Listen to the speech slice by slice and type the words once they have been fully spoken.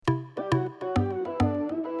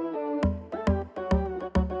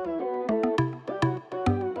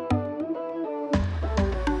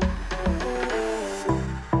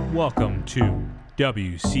Welcome to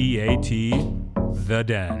WCAT The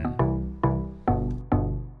Den.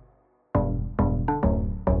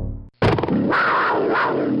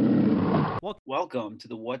 Welcome to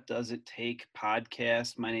the What Does It Take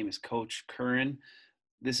podcast. My name is Coach Curran.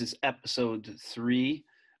 This is episode 3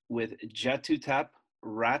 with Jetutep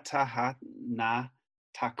Ratahatna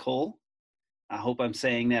Takol. I hope I'm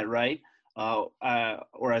saying that right.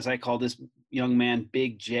 Or as I call this young man,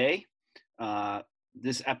 Big J.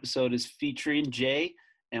 This episode is featuring Jay,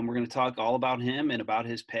 and we're going to talk all about him and about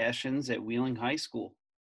his passions at Wheeling High School.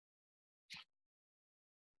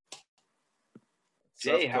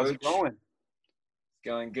 Jay, how's it going? It's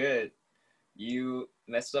going good. You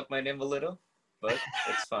messed up my name a little, but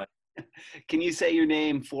it's fine. Can you say your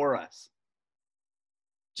name for us?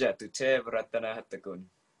 Jetutep Ratanahatakun.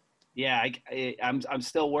 Yeah, I'm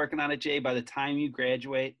still working on it, Jay. By the time you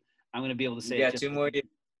graduate, I'm going to be able to say You it. got 2 more years.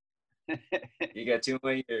 You got 2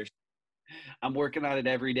 more years. I'm working on it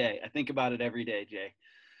every day. I think about it every day, Jay.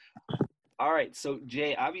 All right, so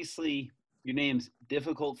Jay, obviously your name's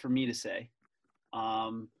difficult for me to say.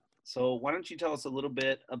 So why don't you tell us a little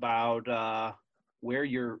bit about where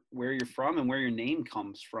you're from and where your name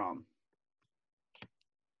comes from?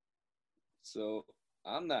 So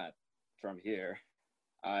I'm not from here.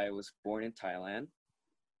 I was born in Thailand,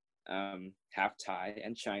 half Thai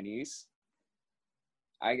and Chinese.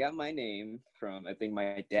 I got my name from, I think,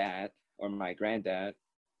 my dad or my granddad.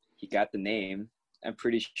 He got the name. I'm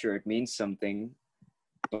pretty sure it means something,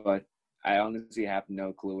 but I honestly have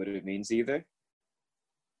no clue what it means either.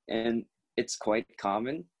 And it's quite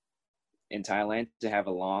common in Thailand to have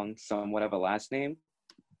a long, somewhat of a last name.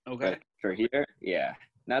 Okay. But for here, yeah,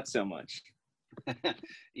 not so much.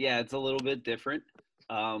 Yeah, it's a little bit different.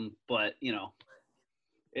 But, you know,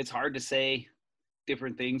 it's hard to say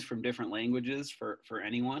different things from different languages for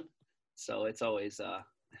anyone. So it's always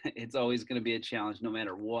going to be a challenge no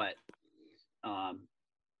matter what.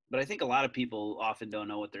 But I think a lot of people often don't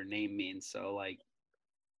know what their name means. So like,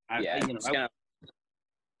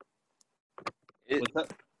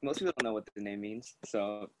 most people don't know what the name means.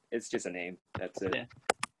 So it's just a name. That's it.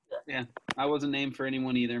 Yeah. I wasn't named for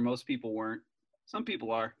anyone either. Most people weren't. Some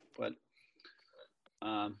people are, but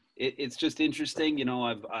it's just interesting. You know,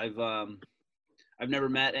 I've never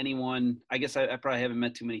met anyone. I guess I probably haven't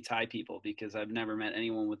met too many Thai people because I've never met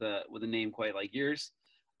anyone with a name quite like yours.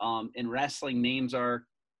 In wrestling, names are,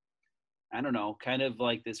 I don't know, kind of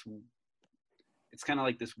like this. It's kind of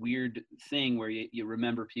like this weird thing where you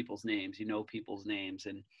remember people's names, you know people's names,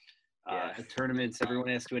 and the tournaments, everyone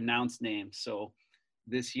has to announce names. So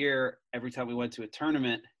this year, every time we went to a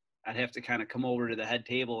tournament, I'd have to kind of come over to the head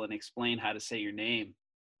table and explain how to say your name.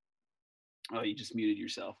 Oh, you just muted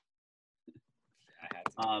yourself. I had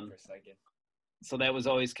to for a second. So that was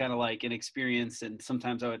always kind of like an experience. And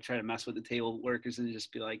sometimes I would try to mess with the table workers and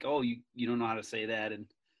just be like, oh, you don't know how to say that. And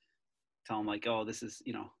tell them like, oh, this is,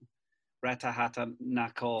 you know, Ratahata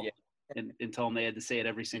Nakol. Yeah. And tell them they had to say it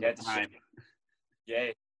every single time.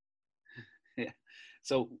 Yay. Yeah.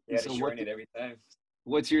 So shorten it every time.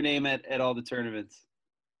 What's your name at all the tournaments?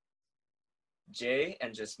 Jay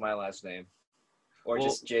and just my last name. Or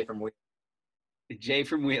just Jay from Wheeling. Jay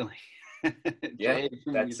from Wheeling. Yeah,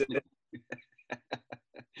 that's it.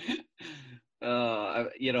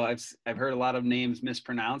 You know, I've heard a lot of names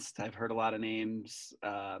mispronounced. I've heard a lot of names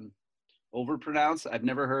overpronounced. I've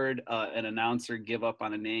never heard an announcer give up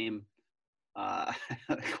on a name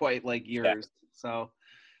quite like yours. Yeah. So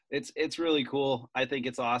it's really cool. I think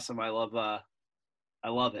it's awesome. I love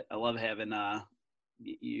it. I love having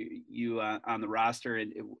you on the roster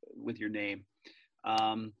and with your name.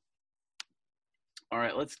 All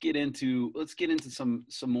right, let's get into some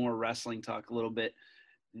more wrestling talk a little bit.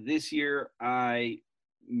 This year, I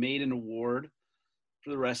made an award for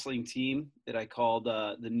the wrestling team that I called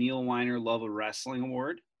the Neil Weiner Love of Wrestling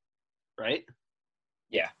Award, right?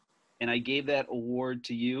 Yeah. And I gave that award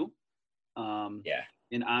to you,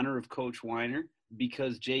 in honor of Coach Weiner,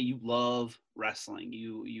 because Jay, you love wrestling.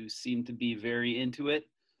 You seem to be very into it.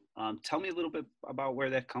 Tell me a little bit about where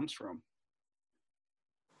that comes from.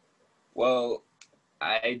 Well,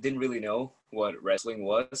 I didn't really know what wrestling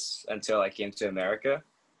was until I came to America.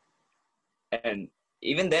 And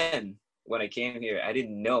even then, when I came here, I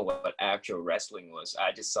didn't know what actual wrestling was.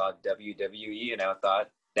 I just saw WWE and I thought,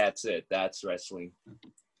 that's it, that's wrestling.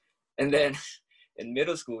 And then in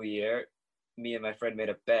middle school year, me and my friend made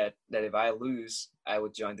a bet that if I lose, I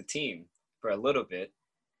would join the team for a little bit.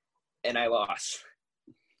 And I lost.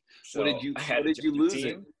 So what did you lose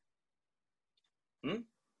in?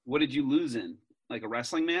 What did you lose in? Like a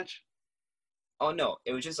wrestling match? Oh, no.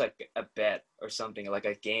 It was just like a bet or something, like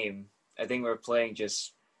a game. I think we were playing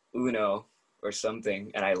just Uno or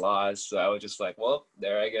something, and I lost. So I was just like, well,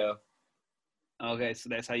 there I go. Okay, so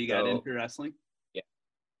that's how you got So into wrestling. yeah,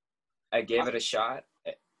 I gave it a shot.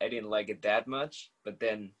 I didn't like it that much, but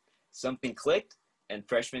then something clicked, and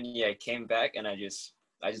freshman year I came back, and I just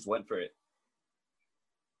went for it.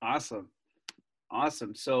 Awesome.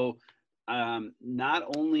 Awesome. So, not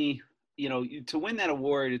only, to win that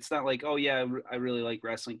award, it's not like, oh yeah, I really like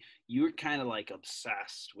wrestling. You're kind of like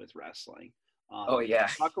obsessed with wrestling. Oh yeah.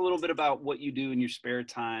 Talk a little bit about what you do in your spare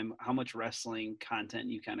time, how much wrestling content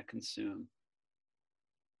you kind of consume.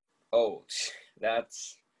 Oh,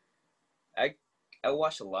 that's I I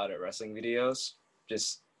watch a lot of wrestling videos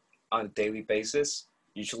just on a daily basis.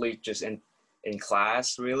 Usually just in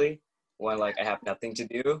class, really, when like I have nothing to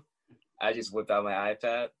do. I just whip out my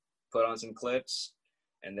iPad, put on some clips,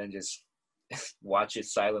 and then just watch it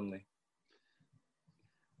silently.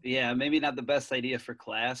 Yeah, maybe not the best idea for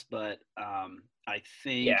class, but I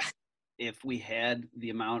think Yeah, if we had the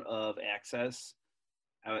amount of access,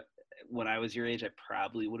 I, when I was your age, I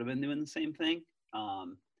probably would have been doing the same thing.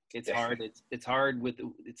 It's hard. definitely. It's hard with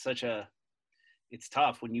it's such a it's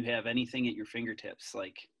tough when you have anything at your fingertips,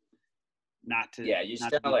 like not to Yeah, you just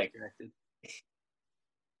not to kind of be like distracted.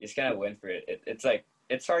 you just kind of went for it. It's like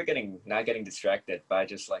it's hard getting not getting distracted by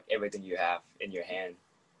just like everything you have in your hand.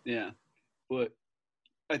 Yeah, but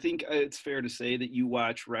I think it's fair to say that you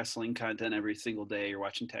watch wrestling content every single day. You're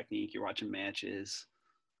watching technique. You're watching matches,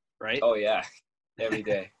 right? Oh yeah, every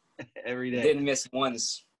day. Every day. Didn't miss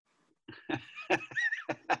once.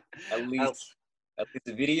 At least at least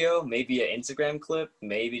a video, maybe an Instagram clip,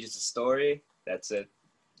 maybe just a story. That's it.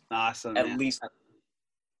 Awesome, At man. least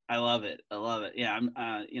I love it. I love it. Yeah,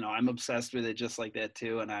 I'm obsessed with it just like that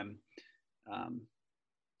too. And I'm um,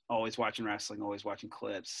 always watching wrestling, always watching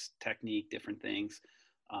clips, technique, different things.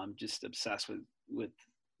 Just obsessed with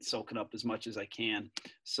soaking up as much as I can.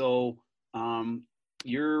 So,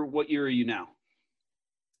 what year are you now?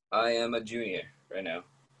 I am a junior right now.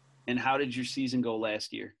 And how did your season go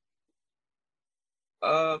last year?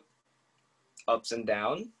 Uh, Ups and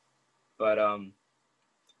down, but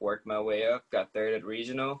worked my way up. Got third at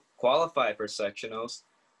regional, qualified for sectionals,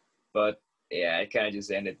 but yeah, it kind of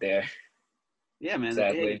just ended there, Yeah, man. Hey,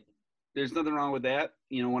 sadly. there's nothing wrong with that.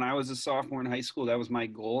 When I was a sophomore in high school, that was my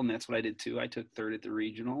goal, and that's what I did too. I took third at the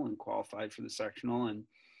regional and qualified for the sectional. And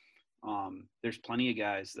there's plenty of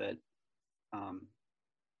guys that um,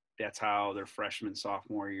 that's how their freshman,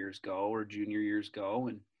 sophomore years go or junior years go,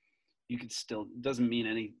 and you could still doesn't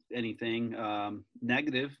mean anything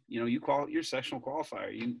negative. You're sectional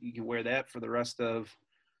qualifier. You can wear that for the rest of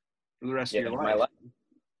Yeah, your for my life. life.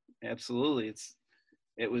 Absolutely,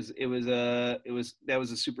 that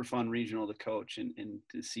was a super fun regional to coach and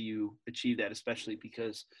to see you achieve that, especially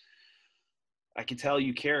because I can tell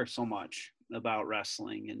you care so much about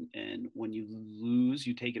wrestling, and when you lose,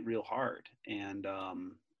 you take it real hard. And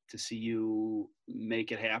to see you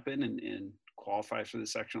make it happen and qualify for the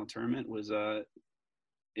sectional tournament was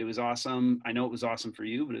it was awesome. I know it was awesome for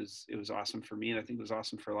you, but it was awesome for me, and I think it was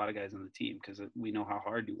awesome for a lot of guys on the team because we know how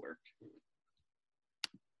hard you work.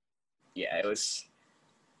 Yeah, it was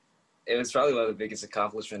probably one of the biggest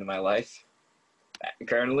accomplishments in my life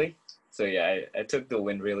currently. So yeah, I took the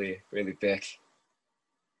win really, really big.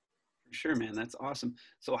 For sure, man. That's awesome.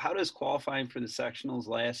 So, how does qualifying for the sectionals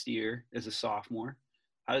last year as a sophomore,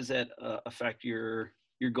 how does that affect your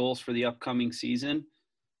goals for the upcoming season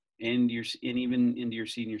and even into your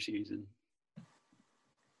senior season?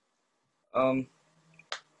 Um,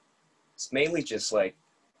 it's mainly just like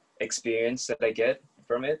experience that I get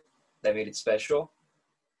from it that made it special.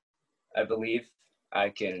 I believe I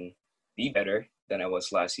can be better than I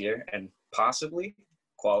was last year and possibly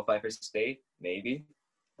qualify for state, maybe.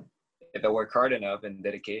 If I work hard enough and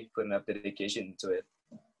put enough dedication into it,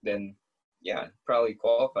 then yeah, probably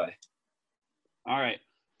qualify. All right.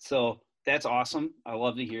 So that's awesome. I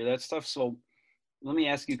love to hear that stuff. So let me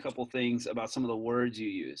ask you a couple things about some of the words you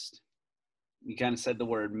used. You kind of said the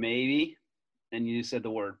word maybe, and you said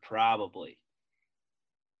the word probably.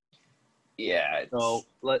 Yeah, So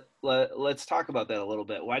let's talk about that a little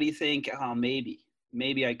bit. Why do you think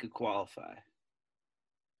maybe I could qualify?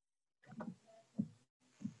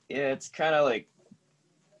 it's kind of like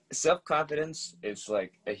self-confidence is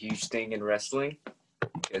like a huge thing in wrestling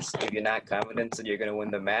because if you're not confident that you're going to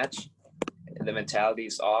win the match, the mentality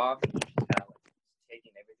is off and you're just kind of like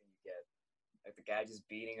taking everything you get. Like the guy just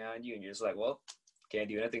beating on you and you're just like, well, can't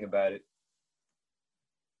do anything about it.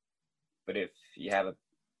 But if you have a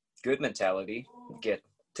good mentality, get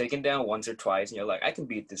taken down once or twice and you're like, I can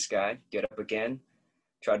beat this guy, get up again,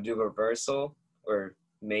 try to do a reversal or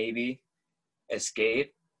maybe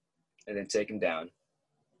escape and then take him down.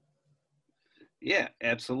 Yeah,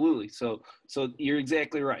 absolutely. So you're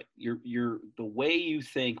exactly right. You're the way you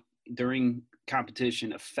think during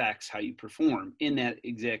competition affects how you perform in that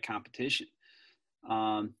exact competition.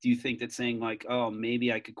 Do you think that saying like, oh,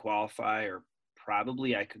 maybe I could qualify or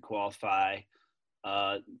probably I could qualify,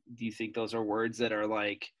 uh, do you think those are words that are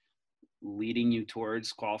like leading you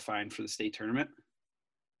towards qualifying for the state tournament?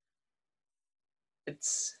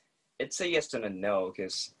 It's it's a yes and a no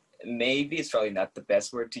because maybe it's probably not the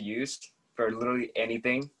best word to use for literally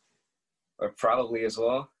anything, or probably as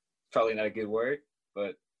well. Probably not a good word,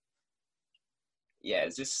 but yeah,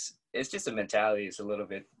 it's just a mentality. It's a little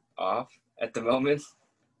bit off at the moment.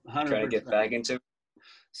 Trying to get 100%. back into.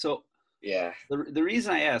 So Yeah, the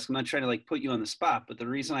reason I ask, I'm not trying to like put you on the spot, but the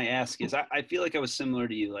reason I ask is I feel like I was similar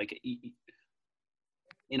to you. Like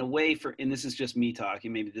in a way and this is just me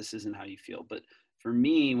talking, maybe this isn't how you feel, but for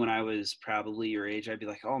me, when I was probably your age, I'd be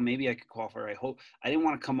like, oh, maybe I could qualify. I hope. I didn't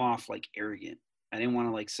want to come off like arrogant. I didn't want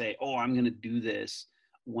to like say, oh, I'm going to do this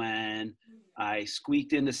when I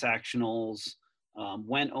squeaked into sectionals,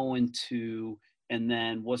 went 0-2, and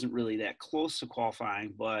then wasn't really that close to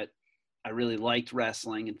qualifying, but I really liked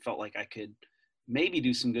wrestling and felt like I could maybe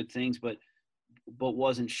do some good things, but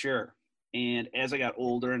wasn't sure. And as I got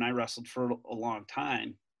older and I wrestled for a long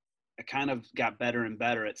time, I kind of got better and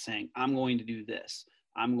better at saying, I'm going to do this.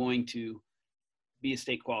 I'm going to be a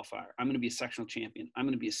state qualifier. I'm going to be a sectional champion. I'm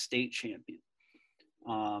going to be a state champion.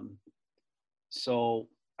 Um, so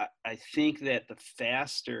I think that the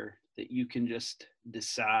faster that you can just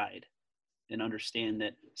decide and understand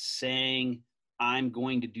that saying I'm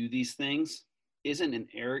going to do these things isn't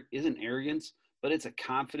arrogance, but it's a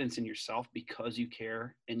confidence in yourself because you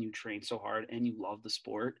care and you train so hard and you love the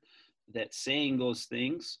sport. That saying those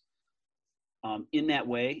things in that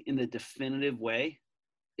way, in the definitive way,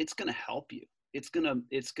 it's going to help you. It's gonna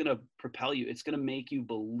propel you. It's gonna make you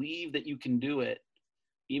believe that you can do it,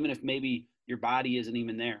 even if maybe your body isn't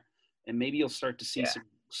even there. And maybe you'll start to see yeah,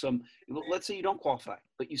 some. Let's say you don't qualify,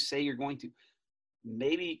 but you say you're going to.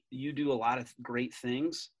 Maybe you do a lot of great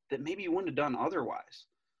things that maybe you wouldn't have done otherwise.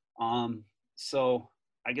 So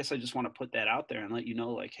I guess I just want to put that out there and let you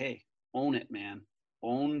know, like, hey, own it, man.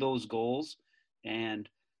 Own those goals, and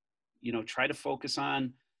try to focus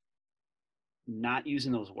on not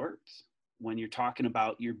using those words when you're talking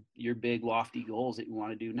about your big lofty goals that you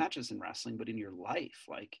want to do, not just in wrestling but in your life.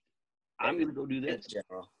 Like, I'm in going to go do in this.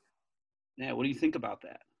 general. Yeah, what do you think about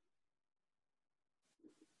that?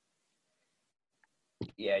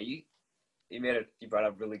 Yeah, you brought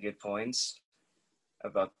up really good points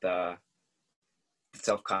about the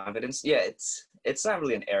self confidence. Yeah, it's not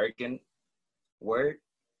really an arrogant word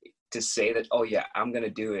to say that. Oh yeah, I'm gonna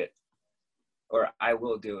do it, or I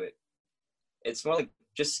will do it. It's more like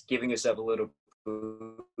just giving yourself a little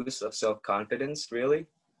boost of self confidence, really,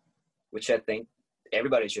 which I think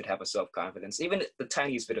everybody should have a self confidence, even the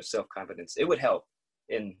tiniest bit of self confidence. It would help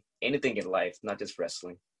in anything in life, not just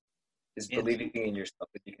wrestling. Is believing Absolutely. in yourself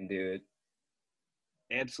that you can do it.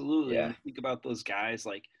 Absolutely. And Yeah. you think about those guys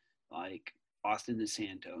like Austin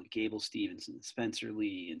DeSanto and Gable Stevenson, Spencer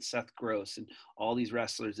Lee and Seth Gross and all these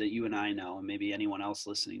wrestlers that you and I know, and maybe anyone else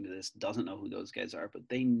listening to this doesn't know who those guys are, but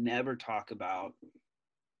they never talk about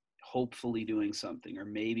hopefully doing something or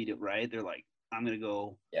maybe right. They're like, I'm gonna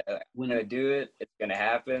go Yeah, I'm win gonna do it. It's gonna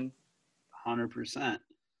happen. 100%.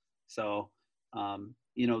 So,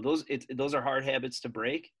 those are hard habits to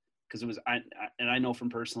break because and I know from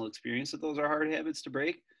personal experience that those are hard habits to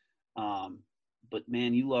break. Um, but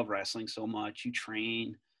man, you love wrestling so much. You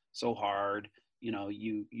train so hard.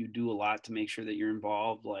 You do a lot to make sure that you're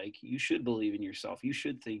involved. Like, you should believe in yourself. You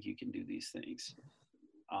should think you can do these things.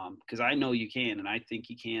 Because I know you can, and I think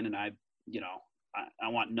you can, and I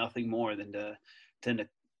want nothing more than to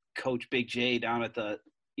coach Big J down at the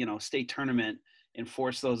state tournament and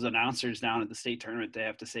force those announcers down at the state tournament to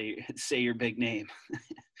have to say your big name.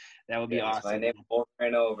 That would be Yeah, it's my awesome, name man. over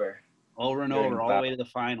and over Over and during over, the all the battle. way to the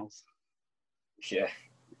finals. Yeah.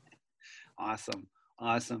 Awesome,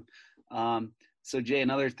 awesome. So Jay,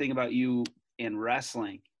 another thing about you in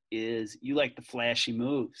wrestling is you like the flashy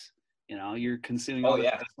moves. You're consuming Oh all this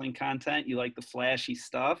yeah. wrestling content. You like the flashy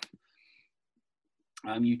stuff.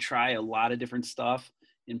 You try a lot of different stuff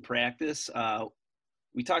in practice.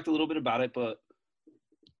 We talked a little bit about it, but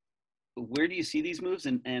where do you see these moves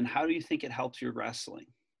and how do you think it helps your wrestling?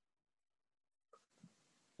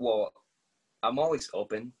 Well, I'm always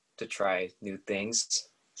open to try new things.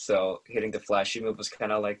 So hitting the flashy move was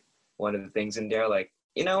kind of like one of the things in there. Like,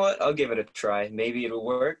 you know what? I'll give it a try. Maybe it'll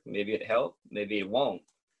work. Maybe it help. Maybe it won't.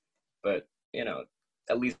 But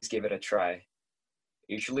at least give it a try.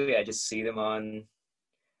 Usually, I just see them on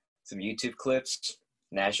some YouTube clips,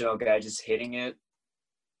 national guy just hitting it,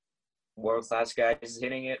 world-class guy just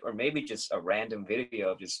hitting it, or maybe just a random video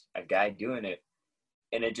of just a guy doing it.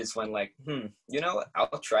 And it just went like, you know what?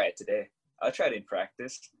 I'll try it today. I'll try it in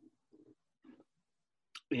practice.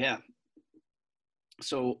 Yeah.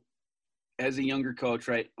 So as a younger coach,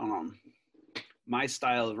 right, my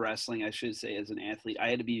style of wrestling, I should say, as an athlete, I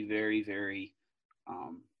had to be very, very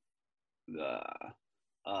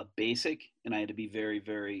basic, and I had to be very,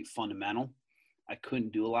 very fundamental. I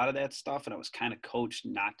couldn't do a lot of that stuff, and I was kind of coached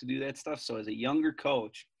not to do that stuff. So as a younger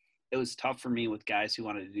coach, it was tough for me with guys who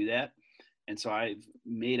wanted to do that. And so I've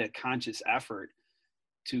made a conscious effort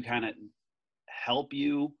to kind of help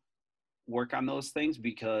you work on those things,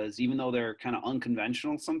 because even though they're kind of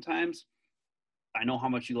unconventional sometimes, I know how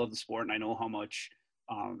much you love the sport, and I know how much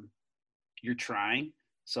you're trying.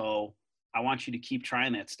 So I want you to keep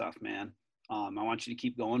trying that stuff, man. I want you to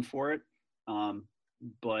keep going for it.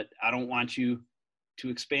 But I don't want you to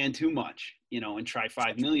expand too much, and try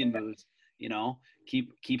 5 million moves,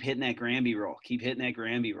 keep hitting that Granby roll,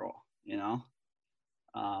 Yeah.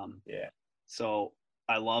 So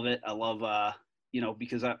I love it. I love,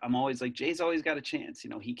 because I'm always like, Jay's always got a chance.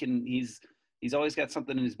 He's always got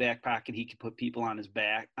something in his back pocket. He can put people on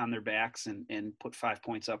their backs and put 5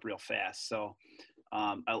 points up real fast. So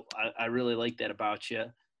I really like that about you.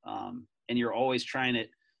 And you're always trying it.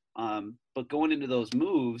 But going into those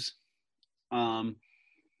moves,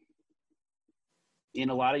 in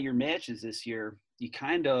a lot of your matches this year, you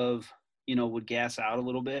kind of, would gas out a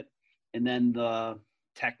little bit. And then the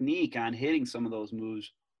technique on hitting some of those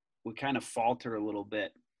moves would kind of falter a little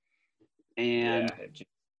bit. And it's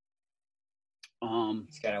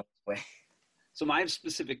kind of way. So my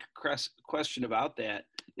specific question about that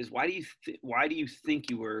is, why do you think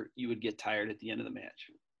you would get tired at the end of the match?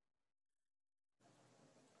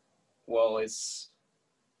 Well, it's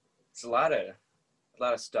a lot of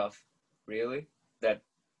stuff, really, that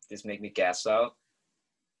just make me gas out.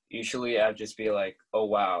 Usually I'd just be like, oh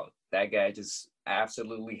wow, that guy just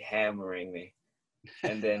absolutely hammering me.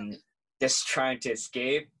 And then just trying to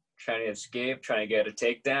escape, trying to get a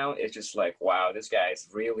takedown. It's just like, wow, this guy is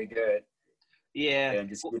really good. Yeah. And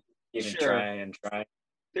just even trying.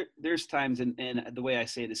 There's times, and the way I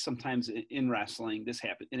say it is, sometimes in wrestling, this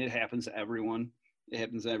happens, and it happens to everyone. It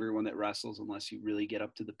happens to everyone that wrestles, unless you really get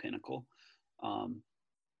up to the pinnacle.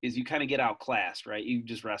 Is you kind of get outclassed, right? You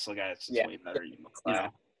just wrestle a guy that's way better.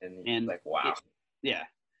 And like, wow.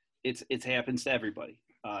 It happens to everybody.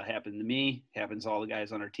 Happened to me. Happens to all the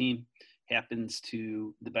guys on our team. Happens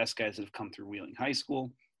to the best guys that have come through Wheeling High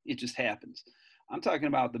School. It just happens. I'm talking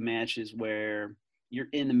about the matches where you're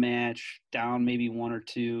in the match, down maybe 1 or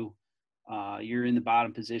 2. You're in the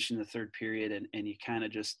bottom position in the third period, and you kind of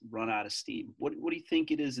just run out of steam. What do you think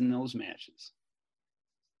it is in those matches?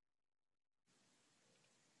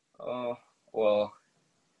 Oh, well,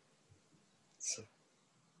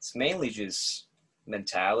 it's mainly just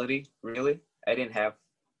mentality, really. I didn't have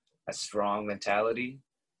a strong mentality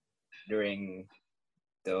during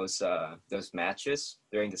those matches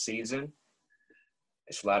during the season.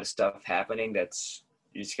 There's a lot of stuff happening that's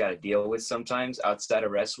you just got to deal with sometimes outside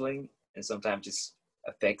of wrestling, and sometimes just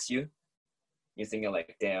affects you. You're thinking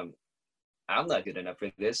like, damn, I'm not good enough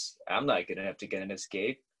for this. I'm not good enough to get an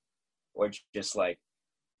escape. Or just like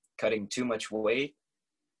cutting too much weight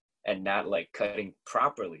and not like cutting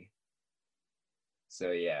properly.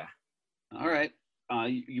 So, yeah. All right.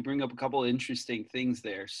 You bring up a couple of interesting things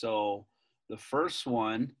there. So the first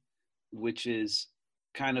one, which is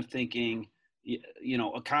kind of thinking,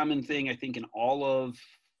 a common thing, I think, in all of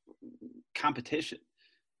competition,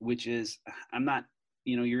 which is, I'm not,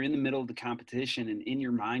 you're in the middle of the competition, and in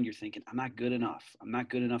your mind, you're thinking, I'm not good enough. I'm not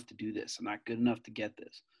good enough to do this. I'm not good enough to get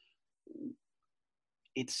this.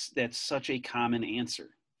 That's such a common answer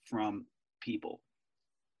from people.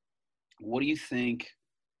 What do you think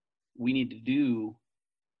we need to do?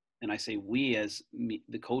 And I say we, as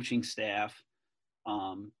the coaching staff,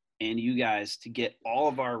 and you guys, to get all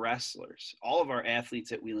of our wrestlers, all of our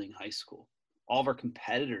athletes at Wheeling High School, all of our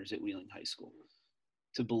competitors at Wheeling High School,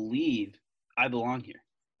 to believe I belong here.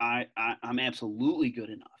 I'm absolutely good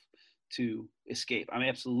enough to escape. I'm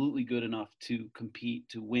absolutely good enough to compete,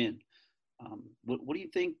 to win. What do you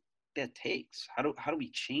think that takes? How do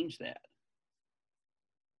we change that?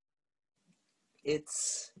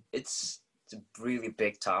 It's a really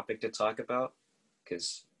big topic to talk about,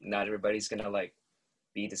 because not everybody's gonna like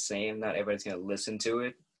be the same. Not everybody's gonna listen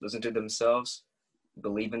to themselves,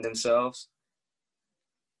 believe in themselves.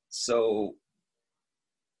 So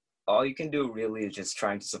all you can do really is just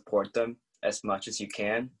trying to support them as much as you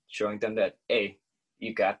can, showing them that, hey,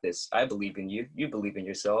 you got this. I believe in you. You believe in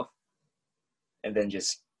yourself. and then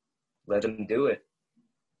just let them do it,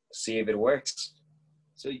 see if it works.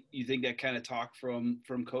 So you think that kind of talk from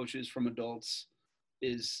coaches, from adults,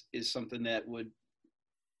 is something that resonates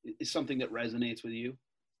with you?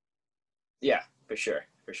 Yeah, for sure.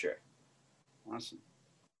 Awesome.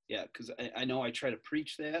 Yeah, because I know I try to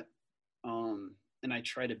preach that, and I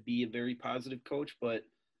try to be a very positive coach, but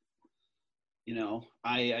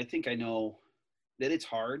I think I know that it's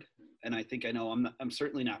hard, and I think I know I'm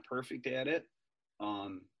certainly not perfect at it,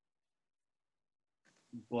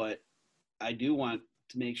 but I do want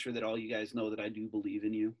to make sure that all you guys know that I do believe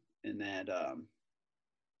in you, and that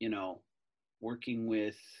working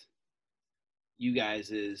with you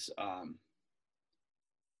guys is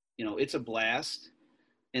it's a blast,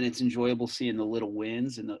 and it's enjoyable seeing the little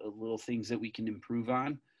wins and the little things that we can improve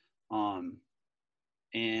on,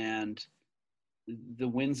 and the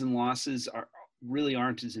wins and losses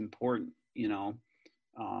aren't as important,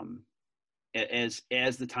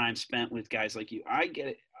 as the time spent with guys like you. I get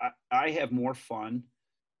it. I have more fun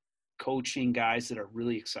coaching guys that are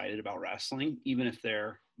really excited about wrestling, even if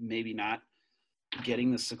they're maybe not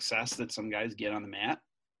getting the success that some guys get on the mat,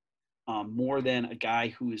 more than a guy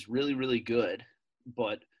who is really, really good,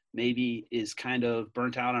 but maybe is kind of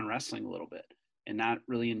burnt out on wrestling a little bit and not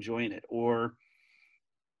really enjoying it, or,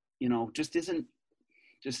 just isn't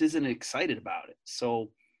excited about it.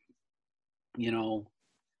 So,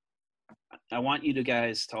 I want you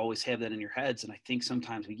guys to always have that in your heads. And I think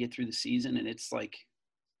sometimes we get through the season and it's like,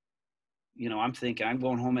 I'm thinking, I'm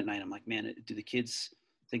going home at night. I'm like, man, do the kids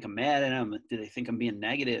think I'm mad at them? Do they think I'm being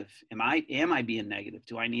negative? Am I being negative?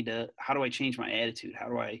 How do I change my attitude? How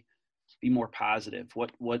do I be more positive?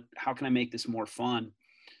 How can I make this more fun?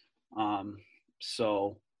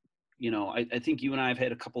 So, I think you and I have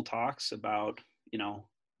had a couple talks about,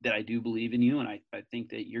 that I do believe in you. And I think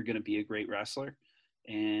that you're going to be a great wrestler.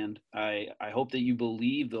 And I hope that you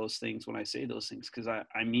believe those things when I say those things, because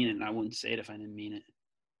I mean it, and I wouldn't say it if I didn't mean it.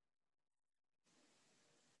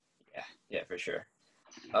 Yeah, for sure.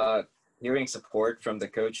 Hearing support from the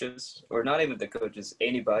coaches, or not even the coaches,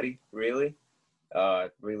 anybody really,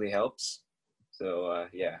 really helps. So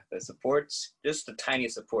the support's just a tiny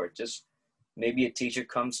support. Just maybe a teacher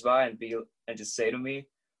comes by and just say to me,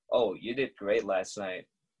 "Oh, you did great last night,"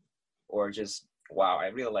 or just, "Wow, I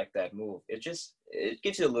really like that move." It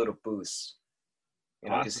gives you a little boost.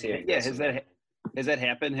 Awesome. Just hearing that. Has that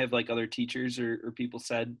happened? Have like other teachers or people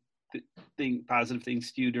said positive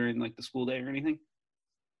things to you during like the school day or anything?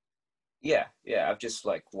 Yeah. I've just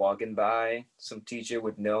like walking by, some teacher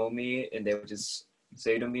would know me and they would just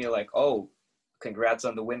say to me like, "Oh, congrats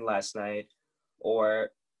on the win last night,"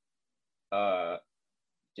 or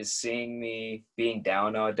just seeing me being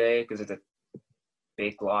down all day because of the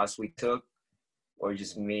big loss we took, or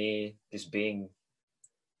just me just being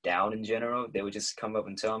down in general. They would just come up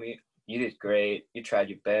and tell me, "You did great, you tried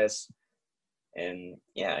your best." And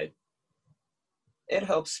yeah, it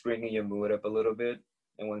helps bringing your mood up a little bit.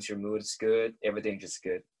 And once your mood is good, everything's just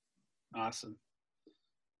good. Awesome.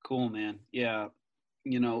 Cool, man. Yeah.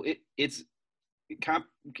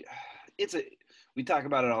 We talk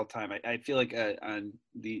about it all the time. I feel like on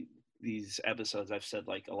these episodes, I've said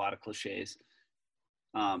like a lot of cliches,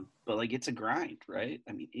 but like it's a grind, right?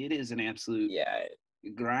 I mean, it is an absolute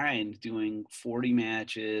grind doing 40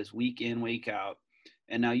 matches week in, week out.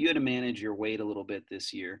 And now you had to manage your weight a little bit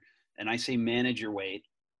this year. And I say manage your weight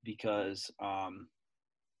because,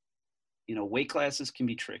 weight classes can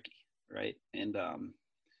be tricky, right? And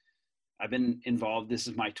I've been involved. This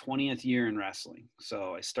is my 20th year in wrestling.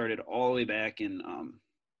 So I started all the way back in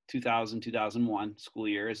 2000, 2001 school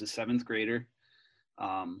year as a seventh grader.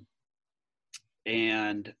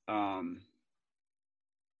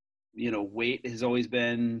 Weight has always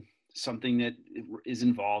been something that is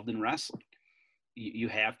involved in wrestling. You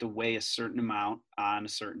have to weigh a certain amount on a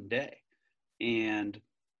certain day. And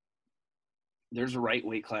there's a right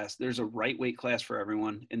weight class. There's a right weight class for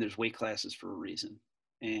everyone, and there's weight classes for a reason.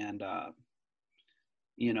 And,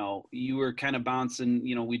 you were kind of bouncing,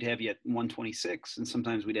 we'd have you at 126 and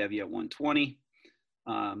sometimes we'd have you at 120.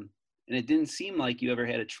 And it didn't seem like you ever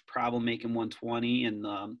had a problem making 120, and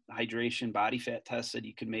the hydration body fat test said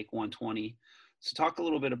you could make 120. So talk a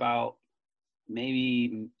little bit about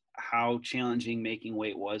maybe how challenging making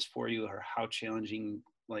weight was for you, or how challenging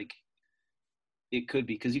like it could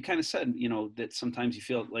be. Cause you kind of said, that sometimes you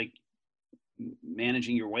feel like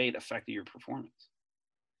managing your weight affected your performance.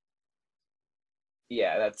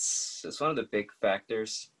 Yeah, that's one of the big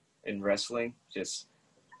factors in wrestling, just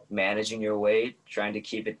managing your weight, trying to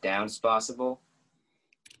keep it down as possible.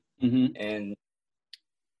 Mm-hmm. And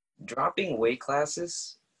dropping weight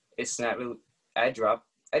classes, it's not really, I dropped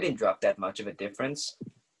I didn't drop that much of a difference.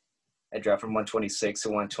 I dropped from 126 to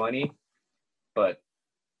 120, but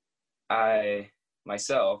I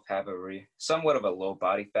myself have somewhat of a low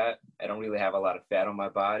body fat. I don't really have a lot of fat on my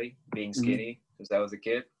body, being skinny since I was a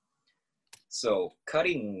kid. So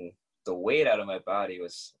cutting the weight out of my body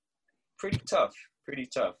was pretty tough.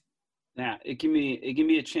 Yeah, it can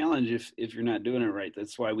be a challenge if you're not doing it right.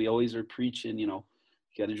 That's why we always are preaching, you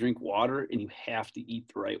got to drink water and you have to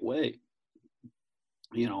eat the right way.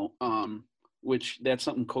 Which that's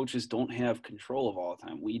something coaches don't have control of all the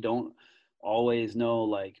time. We don't always know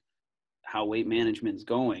like how weight management is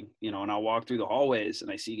going, and I'll walk through the hallways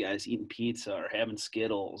and I see guys eating pizza or having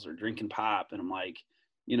Skittles or drinking pop. And I'm like,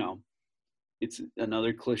 it's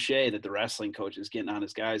another cliche that the wrestling coach is getting on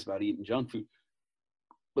his guys about eating junk food.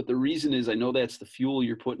 But the reason is I know that's the fuel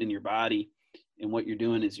you're putting in your body. And what you're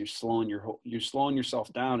doing is you're slowing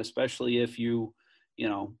yourself down, especially if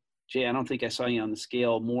Jay, I don't think I saw you on the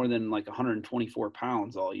scale more than like 124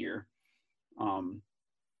 pounds all year.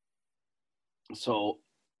 So,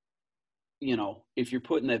 if you're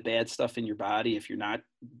putting that bad stuff in your body, if you're not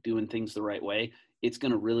doing things the right way, it's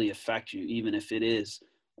going to really affect you, even if it is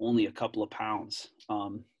only a couple of pounds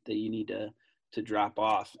that you need to drop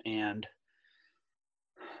off. And,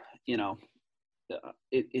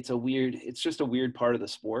 it's just a weird part of the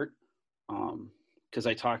sport. Because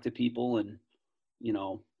I talk to people and,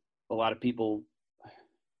 a lot of people,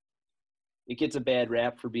 it gets a bad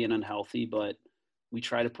rap for being unhealthy, but we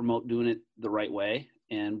try to promote doing it the right way.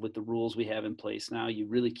 And with the rules we have in place now, you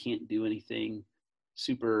really can't do anything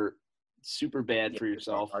super, super bad for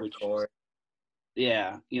yourself, which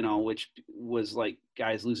was like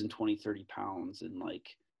guys losing 20, 30 pounds in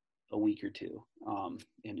like a week or two.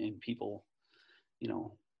 And people,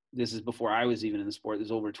 this is before I was even in the sport. This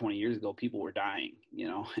is over 20 years ago. People were dying,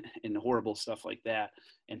 and horrible stuff like that.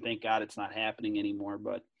 And thank God it's not happening anymore.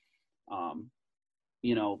 But,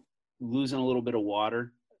 losing a little bit of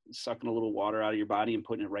water, sucking a little water out of your body and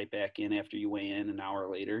putting it right back in after you weigh in an hour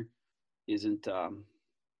later isn't,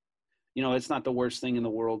 it's not the worst thing in the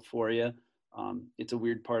world for you. It's a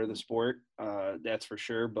weird part of the sport, that's for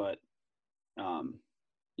sure. But,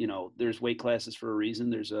 there's weight classes for a reason.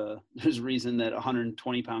 There's a reason that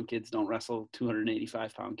 120-pound kids don't wrestle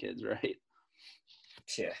 285-pound kids, right?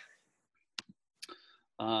 Yeah.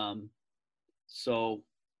 So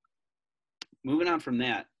moving on from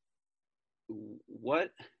that,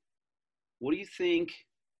 what do you think?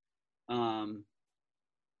 I'm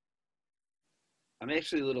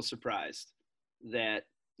actually a little surprised that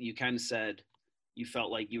you kind of said you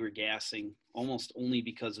felt like you were gassing almost only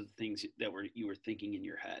because of things that you were thinking in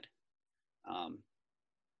your head,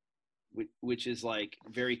 which is like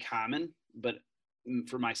very common. But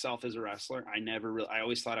for myself as a wrestler, I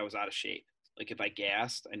always thought I was out of shape. Like if I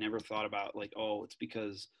gassed, I never thought about like, oh, it's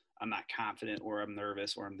because I'm not confident or I'm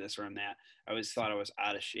nervous or I'm this or I'm that. I always thought I was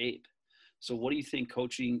out of shape. So what do you think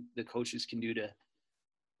the coaches can do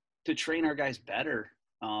to train our guys better,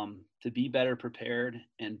 to be better prepared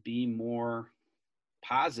and be more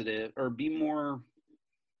positive, or be more,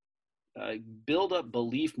 build up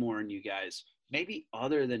belief more in you guys, maybe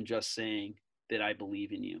other than just saying that I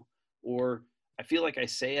believe in you, or I feel like I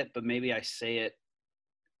say it, but maybe I say it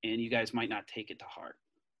and you guys might not take it to heart.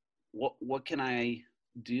 What can I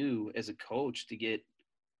do as a coach to get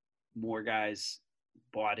more guys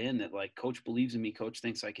bought in that like, coach believes in me, coach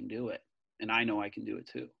thinks I can do it, and I know I can do it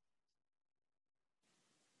too?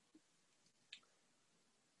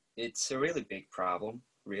 It's a really big problem,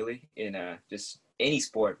 really, in just any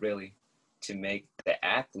sport, really, to make the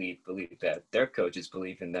athlete believe that their coaches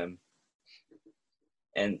believe in them.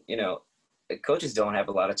 And, the coaches don't have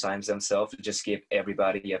a lot of times themselves to just give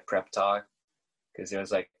everybody a prep talk, because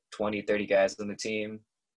there's like 20, 30 guys on the team.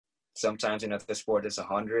 Sometimes in other sport, there's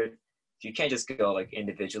 100. You can't just go like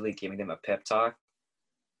individually giving them a pep talk.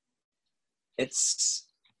 It's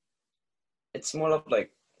more of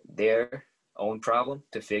like their own problem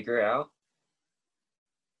to figure out,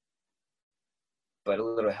 but a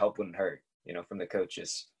little help wouldn't hurt, from the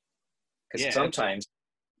coaches. Because sometimes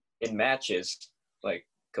in matches, like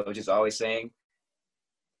coach is always saying,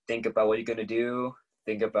 think about what you're going to do,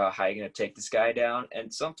 think about how you're going to take this guy down,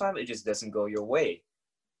 and sometimes it just doesn't go your way,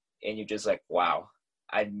 and you're just like, wow,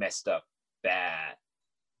 I messed up bad.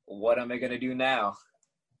 What am I going to do now?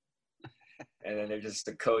 And then there's just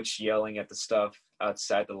the coach yelling at the stuff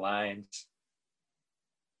outside the lines.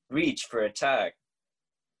 Reach for attack,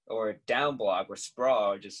 or down block, or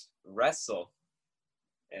sprawl, or just wrestle.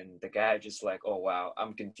 And the guy just like, oh, wow,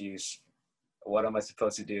 I'm confused. What am I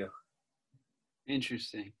supposed to do?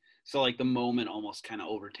 Interesting. So like the moment almost kind of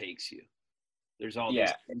overtakes you. There's all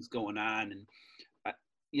these things going on. And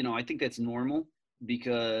I think that's normal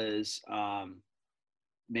because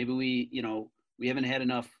maybe we haven't had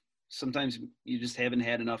enough. Sometimes you just haven't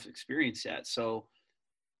had enough experience yet. So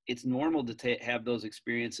it's normal to have those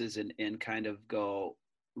experiences and kind of go,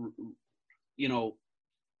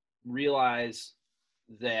 realize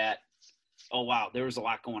that, oh, wow, there was a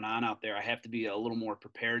lot going on out there. I have to be a little more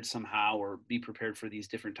prepared somehow, or be prepared for these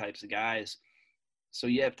different types of guys. So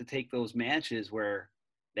you have to take those matches where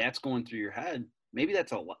that's going through your head. Maybe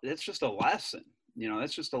that's just a lesson.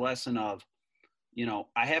 That's just a lesson of,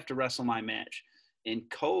 I have to wrestle my match. And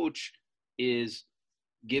coach is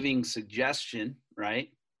giving suggestion, right?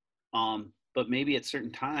 But maybe at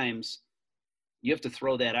certain times you have to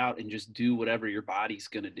throw that out and just do whatever your body's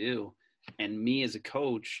going to do. And me as a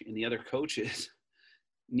coach and the other coaches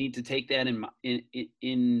need to take that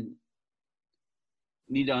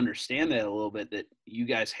need to understand that a little bit, that you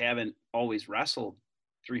guys haven't always wrestled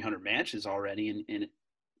 300 matches already. And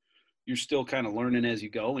you're still kind of learning as you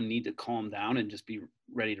go and need to calm down and just be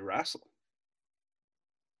ready to wrestle.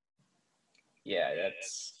 Yeah,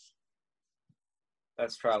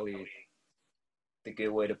 that's probably the good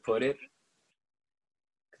way to put it.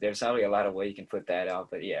 There's not really a lot of way you can put that out,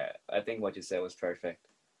 but yeah, I think what you said was perfect.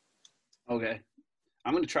 Okay.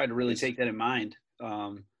 I'm going to try to really take that in mind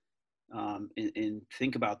and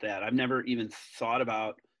think about that. I've never even thought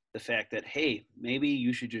about the fact that, hey, maybe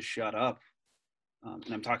you should just shut up.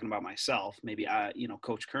 And I'm talking about myself. Maybe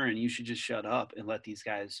Coach Curran, you should just shut up and let these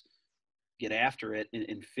guys get after it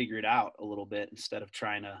and figure it out a little bit, instead of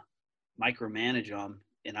trying to micromanage them.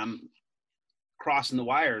 And I'm crossing the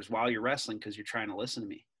wires while you're wrestling because you're trying to listen to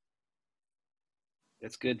me.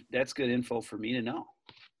 That's good. That's good info for me to know.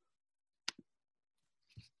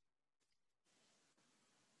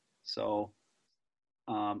 So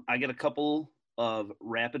I got a couple of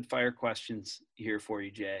rapid fire questions here for you,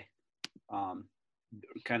 Jay.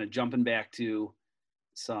 Kind of jumping back to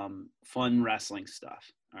some fun wrestling stuff.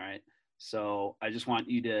 All right. So I just want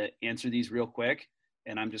you to answer these real quick,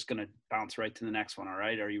 and I'm just going to bounce right to the next one. All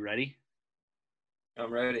right. Are you ready?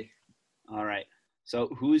 I'm ready. All right. So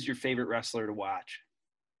who is your favorite wrestler to watch?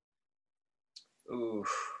 Ooh,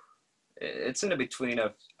 it's in the between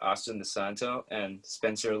of Austin DeSanto and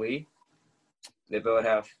Spencer Lee. They both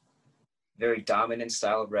have very dominant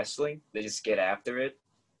style of wrestling. They just get after it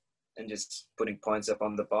and just putting points up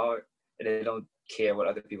on the bar, and they don't care what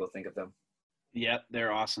other people think of them. Yep,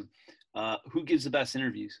 they're awesome. Who gives the best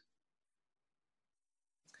interviews?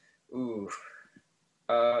 Ooh,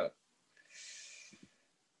 probably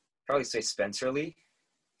say Spencer Lee.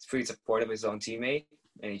 He's pretty supportive of his own teammate,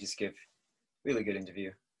 and he just give really good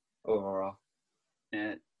interview overall.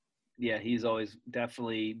 Yeah, he's always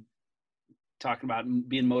definitely talking about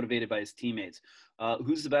being motivated by his teammates.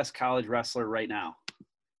 Who's the best college wrestler right now?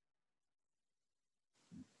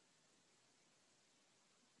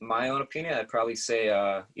 My own opinion, I'd probably say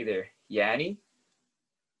either Yanni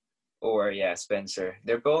or Spencer.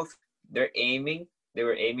 They were aiming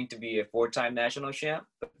to be a 4-time national champ,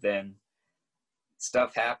 but then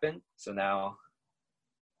stuff happened. So now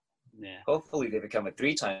hopefully they become a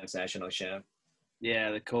 3-time national champ. Yeah,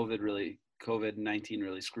 the COVID-19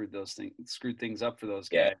 really screwed things up for those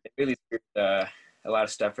guys. Yeah, it really screwed a lot of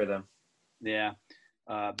stuff for them. Yeah,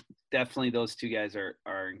 definitely those two guys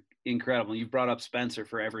are incredible. You've brought up Spencer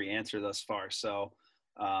for every answer thus far, so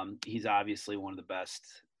he's obviously one of the best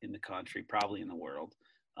in the country, probably in the world.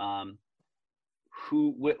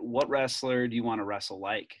 What wrestler do you want to wrestle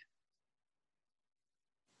like?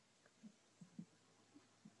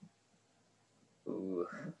 Ooh,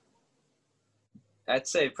 I'd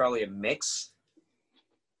say probably a mix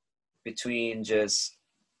between just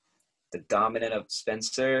the dominant of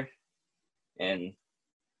Spencer and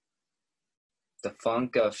the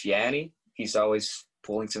funk of Yanni. He's always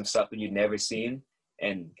pulling some stuff that you've never seen,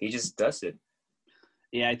 and he just does it.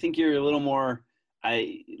 Yeah, I think you're a little more.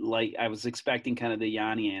 I was expecting kind of the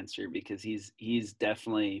Yanni answer, because he's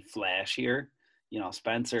definitely flashier.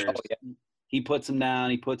 Spencer, he puts them down,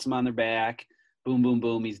 he puts them on their back, boom, boom,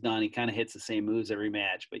 boom, he's done. He kind of hits the same moves every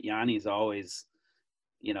match, but Yanni's always,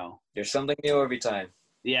 there's something new every time.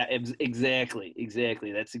 Yeah, exactly.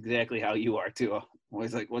 That's exactly how you are too.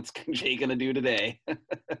 Always like, what's Jay gonna do today?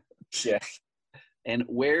 Yeah. And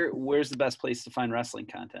where's the best place to find wrestling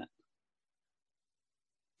content?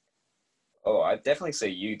 Oh, I'd definitely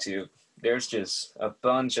say YouTube. There's just a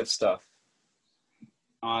bunch of stuff.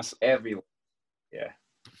 Awesome. Everywhere. Yeah.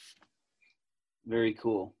 Very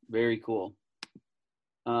cool. Very cool.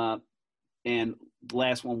 And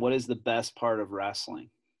last one, what is the best part of wrestling?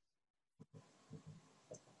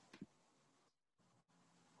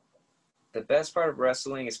 The best part of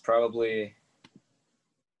wrestling is probably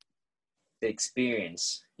the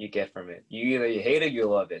experience you get from it. You hate it, you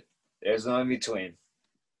love it. There's no in between.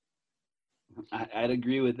 I'd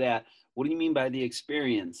agree with that. What do you mean by the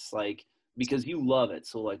experience? Like, because you love it.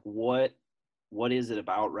 So, like, what is it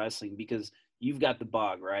about wrestling? Because you've got the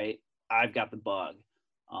bug, right? I've got the bug.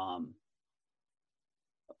 Um,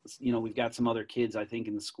 we've got some other kids, I think,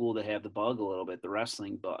 in the school that have the bug a little bit, the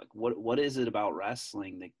wrestling bug. What is it about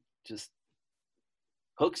wrestling that just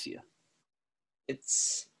hooks you?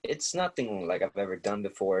 It's nothing like I've ever done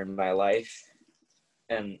before in my life,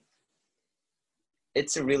 and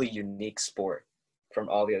it's a really unique sport from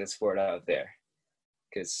all the other sport out there.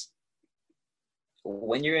 Because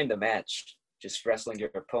when you're in the match, just wrestling your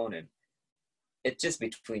opponent, it's just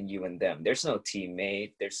between you and them. There's no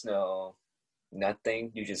teammate. There's no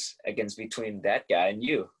nothing. You just against between that guy and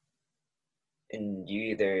you, and you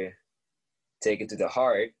either take it to the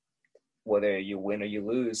heart, whether you win or you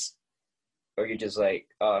lose, or you're just like,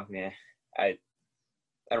 oh man, I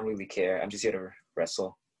don't really care. I'm just here to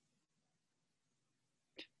wrestle.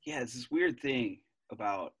 Yeah, it's this weird thing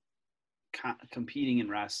about competing in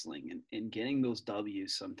wrestling and getting those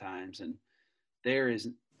W's sometimes. And there is,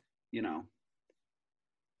 you know,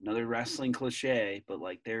 another wrestling cliche, but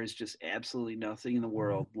like there is just absolutely nothing in the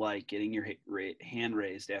world like getting your hand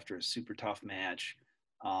raised after a super tough match.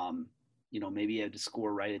 Maybe you had to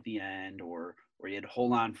score right at the end, or you had to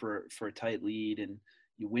hold on for a tight lead, and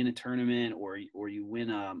you win a tournament, or you win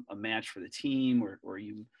a match for the team, or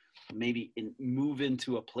you maybe move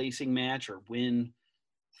into a placing match or win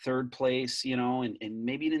third place, and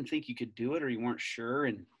maybe you didn't think you could do it, or you weren't sure.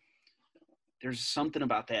 And there's something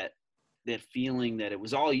about that feeling that it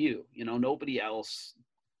was all you, nobody else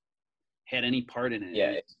had any part in it.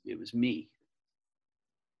 Yeah. It was me.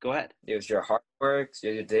 Go ahead. It was your hard work,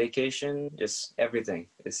 your dedication, just everything.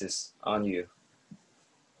 It's just on you.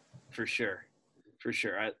 For sure.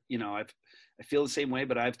 I feel the same way,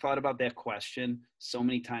 but I've thought about that question so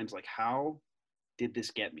many times, like, how did this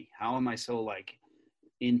get me? How am I so like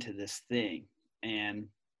into this thing? And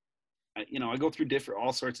I go through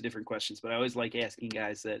all sorts of different questions, but I always like asking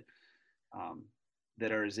guys that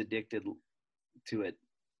are as addicted to it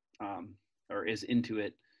or as into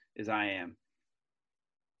it as I am.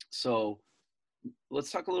 So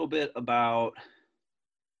let's talk a little bit about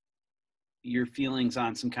your feelings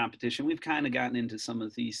on some competition. We've kind of gotten into some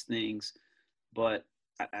of these things, but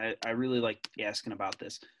I really like asking about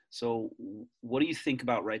this. So what do you think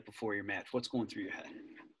about right before your match? What's going through your head?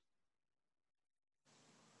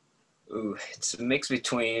 Ooh, it's a mix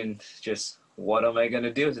between just what am I going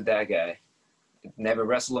to do to that guy? Never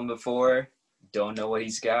wrestled him before, don't know what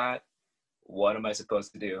he's got. What am I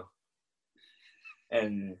supposed to do?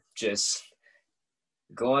 And just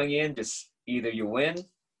going in, just either you win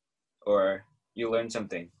or you learn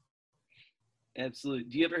something. Absolutely.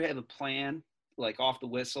 Do you ever have a plan, like off the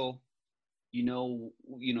whistle? You know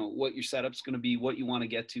what your setup's going to be, what you want to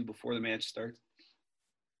get to before the match starts?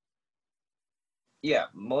 Yeah,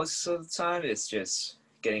 most of the time it's just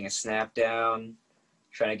getting a snap down,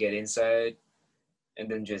 trying to get inside, and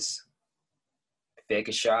then just fake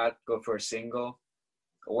a shot, go for a single.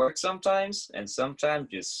 It works sometimes, and sometimes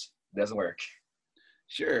just doesn't work.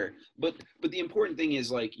 Sure. But the important thing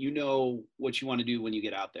is, like, what you want to do when you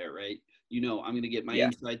get out there, right? I'm going to get my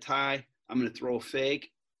inside tie, I'm going to throw a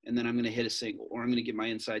fake, and then I'm going to hit a single. Or I'm going to get my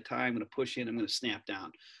inside tie, I'm going to push in, I'm going to snap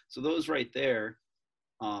down. So those right there,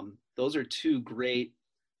 those are two great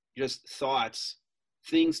just thoughts,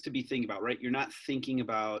 things to be thinking about, right? You're not thinking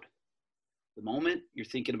about the moment, you're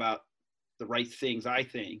thinking about the right things, I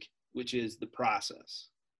think, which is the process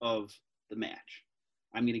of the match.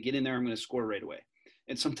 I'm going to get in there, I'm going to score right away.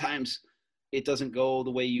 And sometimes it doesn't go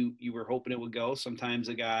the way you were hoping it would go. Sometimes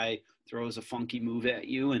a guy throws a funky move at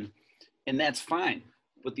you, and that's fine.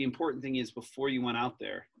 But the important thing is, before you went out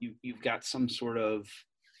there, you've got some sort of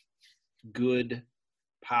good,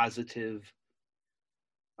 positive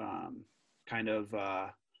kind of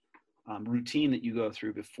routine that you go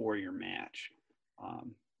through before your match,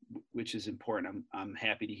 which is important. I'm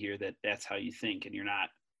happy to hear that that's how you think, and you're not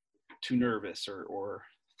too nervous or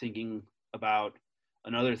thinking about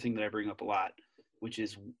another thing that I bring up a lot, which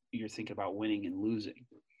is you're thinking about winning and losing.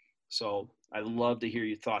 So I'd love to hear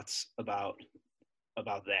your thoughts about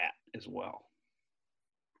that as well.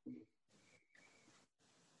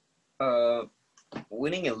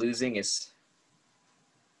 Winning and losing is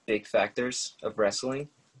big factors of wrestling,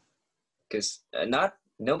 because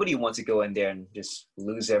nobody wants to go in there and just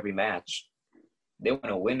lose every match. They want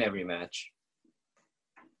to win every match.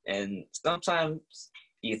 And sometimes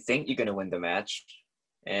you think you're going to win the match,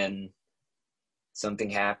 and something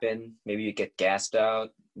happened. Maybe you get gassed out.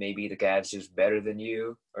 Maybe the guy's just better than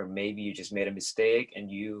you, or maybe you just made a mistake and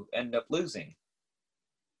you end up losing.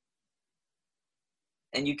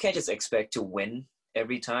 And you can't just expect to win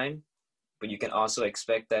every time, but you can also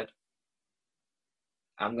expect that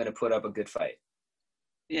I'm going to put up a good fight.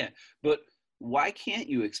 Yeah, but why can't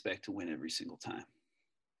you expect to win every single time?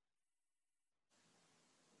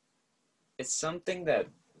 It's something that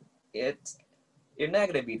you're not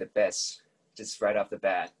going to be the best just right off the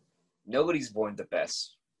bat. Nobody's born the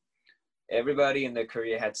best. Everybody in their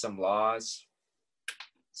career had some loss,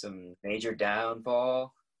 some major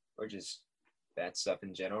downfall, or just bad stuff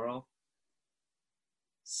in general.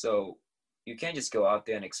 So you can't just go out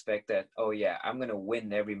there and expect that, oh yeah, I'm going to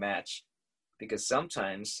win every match, because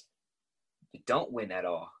sometimes you don't win at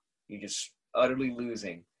all. You're just utterly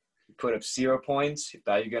losing. You put up 0 points, you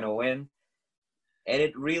thought you're going to win, and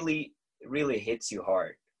it really, really hits you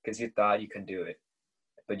hard because you thought you can do it,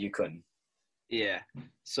 but you couldn't. Yeah.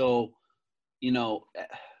 So, you know,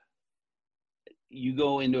 you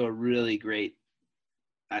go into a really great,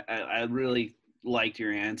 I really liked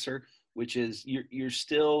your answer, which is you're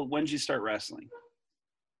still, when did you start wrestling?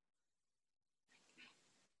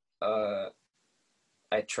 I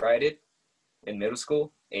tried it in middle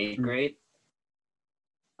school, 8th grade,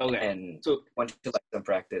 Okay. and So went to like some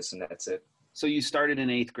practice, and that's it. So you started in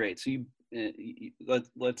 8th grade. So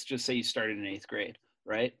let's just say you started in 8th grade,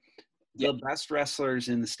 right? Yeah. The best wrestlers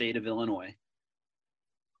in the state of Illinois,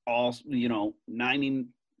 all, 90,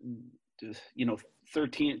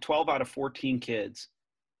 12 out of 14 kids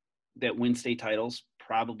that win state titles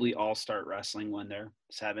probably all start wrestling when they're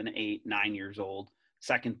 7, 8, 9 years old,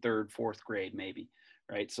 2nd, 3rd, 4th grade, maybe,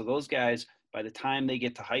 right? So those guys, by the time they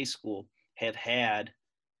get to high school, have had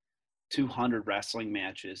 200 wrestling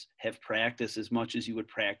matches, have practiced as much as you would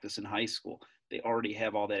practice in high school. They already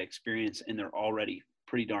have all that experience and they're already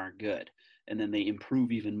pretty darn good. And then they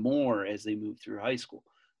improve even more as they move through high school.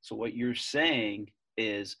 So what you're saying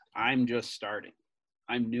is, I'm just starting.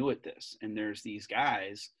 I'm new at this. And there's these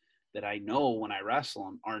guys that I know when I wrestle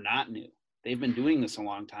them are not new. They've been doing this a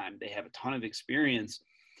long time. They have a ton of experience.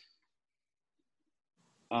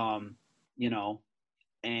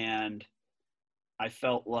 And I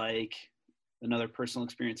felt like, another personal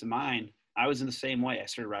experience of mine, I was in the same way. I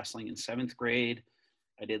started wrestling in 7th grade.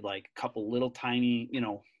 I did like a couple little tiny,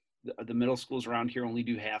 the middle schools around here only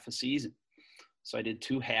do half a season. So I did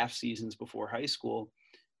 2 half seasons before high school.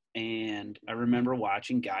 And I remember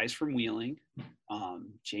watching guys from Wheeling,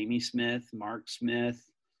 Jamie Smith, Mark Smith,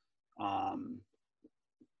 all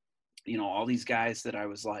these guys that I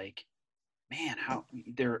was like, man, how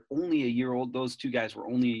they're only a year old. Those 2 guys were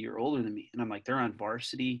only a year older than me. And I'm like, they're on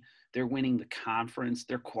varsity. They're winning the conference.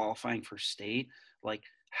 They're qualifying for state. Like,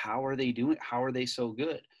 how are they doing? How are they so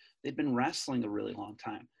good? They've been wrestling a really long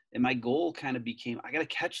time. And my goal kind of became, I got to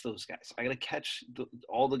catch those guys. I got to catch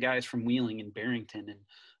all the guys from Wheeling and Barrington and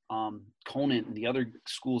Conant and the other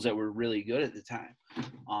schools that were really good at the time.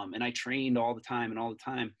 And I trained all the time.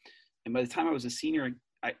 And by the time I was a senior,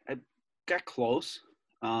 I got close.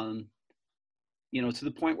 To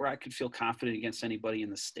the point where I could feel confident against anybody in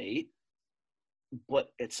the state. But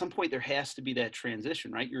at some point, there has to be that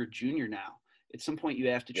transition, right? You're a junior now. At some point, you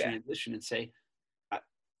have to transition and say, I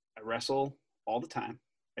wrestle all the time.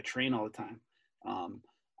 I train all the time.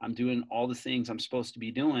 I'm doing all the things I'm supposed to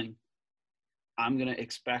be doing. I'm going to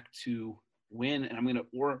expect to win, and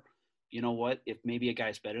or you know what? If maybe a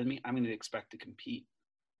guy's better than me, I'm going to expect to compete.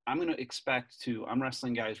 I'm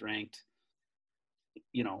wrestling guys ranked,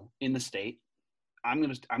 in the state. I'm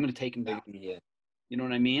gonna take him down. Yeah. You know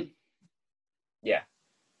what I mean? Yeah.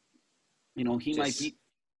 He might be.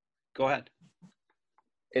 Go ahead.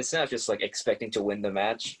 It's not just like expecting to win the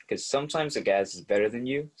match, because sometimes the guy is better than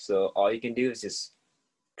you. So all you can do is just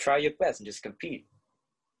try your best and just compete.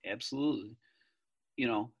 Absolutely.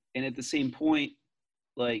 And at the same point,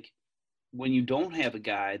 like, when you don't have a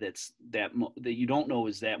guy that you don't know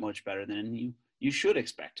is that much better than you, you should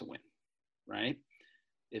expect to win, right?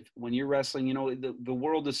 When you're wrestling, the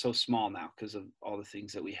world is so small now because of all the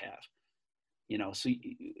things that we have, so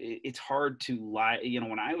it's hard to lie.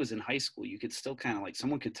 When I was in high school, you could still kind of like,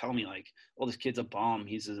 someone could tell me like, oh, this kid's a bum.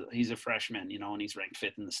 He's a freshman, and he's ranked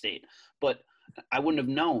 5th in the state. But I wouldn't have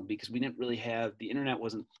known because we didn't really have, the internet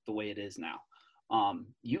wasn't the way it is now.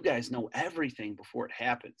 You guys know everything before it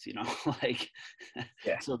happens, like,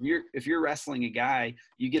 yeah. So if you're wrestling a guy,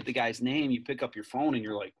 you get the guy's name, you pick up your phone and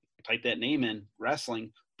you're like, type that name in,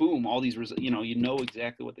 wrestling, boom, all these, you know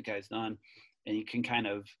exactly what the guy's done, and you can kind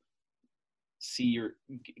of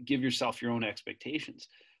give yourself your own expectations.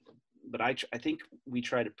 But I think we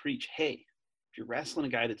try to preach, hey, if you're wrestling a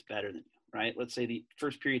guy that's better than you, right? Let's say the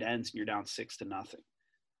first period ends and you're down 6-0.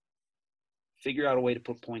 Figure out a way to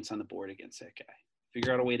put points on the board against that guy.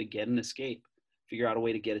 Figure out a way to get an escape. Figure out a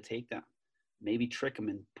way to get a takedown. Maybe trick him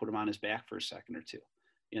and put him on his back for a second or two,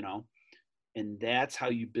 you know? And that's how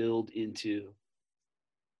you build into,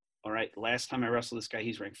 all right, last time I wrestled this guy,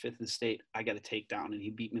 he's ranked 5th in the state. I got a takedown and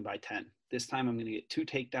he beat me by 10. This time I'm going to get 2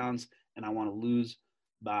 takedowns and I don't want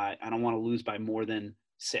to lose by more than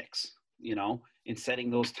 6, you know, in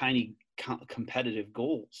setting those tiny competitive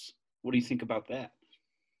goals. What do you think about that?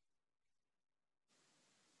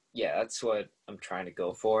 Yeah, that's what I'm trying to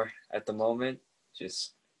go for at the moment.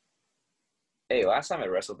 Just, hey, last time I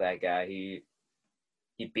wrestled that guy, he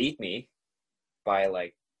beat me by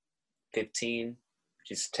like 15,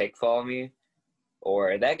 just take fall me.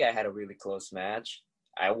 Or that guy had a really close match.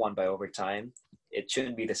 I won by overtime. It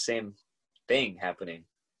shouldn't be the same thing happening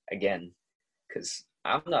again, because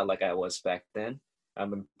I'm not like I was back then.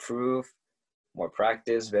 I'm improved, more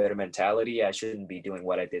practice, better mentality. I shouldn't be doing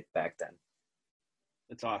what I did back then.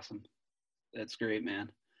 That's awesome. That's great,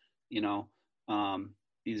 man. You know,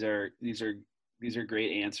 these are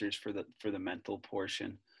great answers for the mental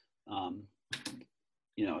portion.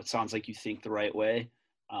 You know, it sounds like you think the right way.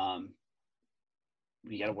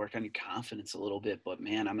 You got to work on your confidence a little bit, but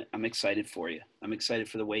man, I'm excited for you. I'm excited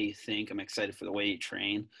for the way you think. I'm excited for the way you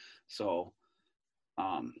train. So,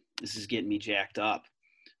 this is getting me jacked up.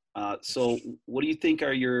 So what do you think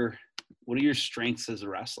are your strengths as a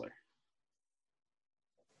wrestler?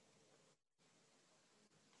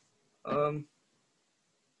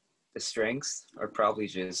 The strengths are probably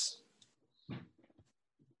just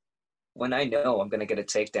when I know I'm gonna get a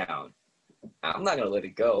takedown, I'm not gonna let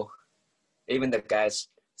it go. Even the guys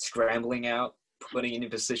scrambling out, putting in a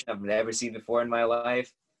position I've never seen before in my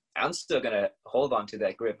life, I'm still gonna hold on to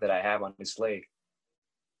that grip that I have on his leg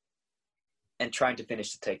and trying to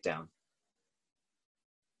finish the takedown.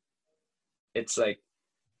 It's like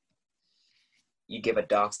you give a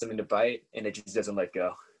dog something to bite and it just doesn't let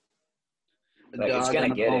go. Like, it's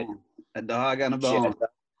gonna get it. A dog on a bone.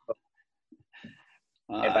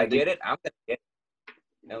 If I get it, I'm gonna get it.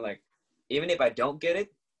 And like, even if I don't get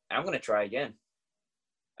it, I'm gonna try again.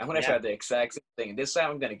 I'm gonna try the exact same thing. This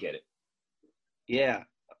time I'm gonna get it. Yeah.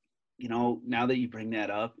 You know, now that you bring that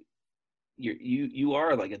up, you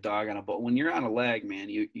are like a dog on a bone. When you're on a leg, man,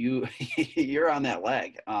 you're on that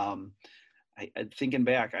leg. Thinking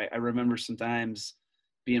back, I remember sometimes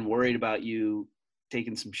being worried about you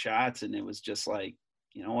taking some shots, and it was just like,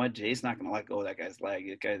 you know what, Jay's not going to let go of that guy's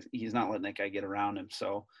leg. He's not letting that guy get around him.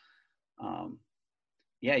 So,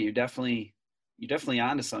 yeah, you're definitely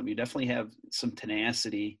onto something. You definitely have some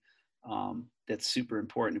tenacity that's super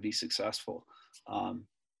important to be successful.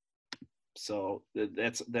 So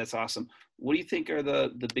that's awesome. What do you think are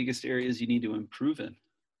the biggest areas you need to improve in?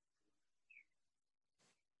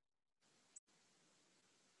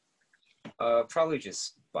 Probably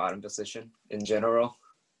just bottom position in general,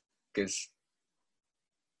 because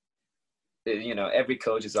you know every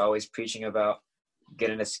coach is always preaching about get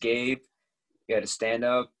an escape, you got to stand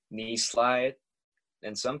up, knee slide,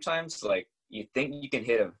 and sometimes like you think you can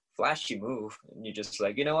hit a flashy move, and you're just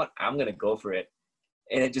like, you know what, I'm gonna go for it,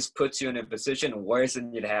 and it just puts you in a position worse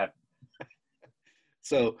than you'd have.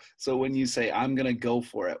 So when you say I'm gonna go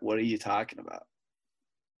for it, what are you talking about?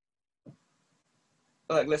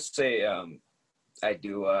 Like, let's say I'm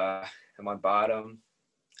on bottom,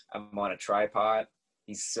 I'm on a tripod,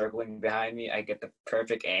 he's circling behind me, I get the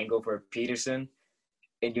perfect angle for Peterson,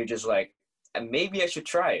 and you're just like, maybe I should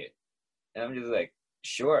try it. And I'm just like,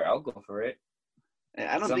 sure, I'll go for it.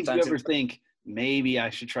 I don't think you ever think, maybe I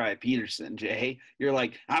should try a Peterson, Jay. You're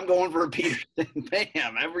like, I'm going for a Peterson.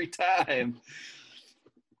 Bam, every time.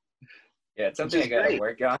 Yeah, it's something I got to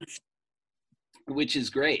work on. Which is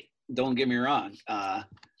great. Don't get me wrong. I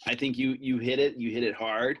think you hit it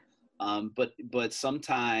hard. But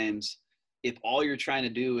sometimes if all you're trying to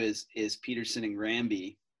do is Peterson and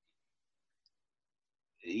Granby,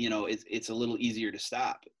 you know, it's a little easier to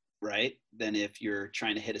stop, right? Than if you're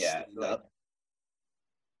trying to hit a stand up.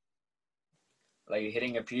 Like you're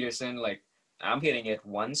hitting a Peterson, like I'm hitting it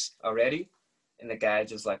once already, and the guy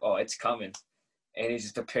just like, oh, it's coming. And he's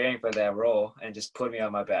just preparing for that roll and just put me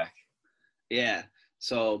on my back. Yeah.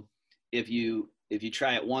 So if you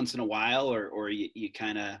try it once in a while, or you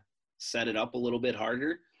kind of set it up a little bit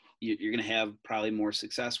harder, you're going to have probably more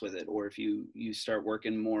success with it. Or if you start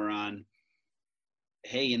working more on,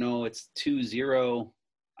 hey, you know, it's 2-0.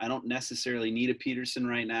 I don't necessarily need a Peterson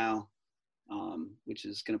right now, which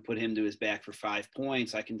is going to put him to his back for 5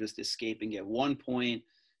 points. I can just escape and get 1 point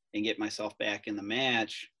and get myself back in the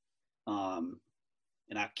match.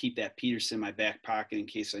 and I'll keep that Peterson in my back pocket in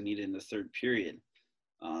case I need it in the third period.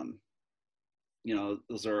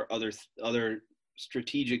 Those are other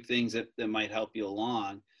strategic things that might help you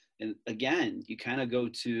along. And again, you kind of go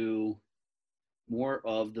to more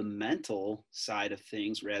of the mental side of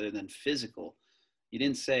things rather than physical. You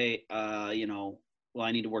didn't say, well,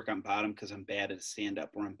 I need to work on bottom because I'm bad at stand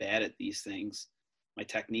up, or I'm bad at these things. My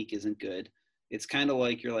technique isn't good. It's kind of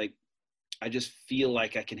like you're like, I just feel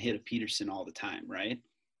like I can hit a Peterson all the time, right?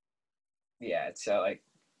 Yeah, it's like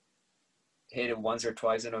hit it once or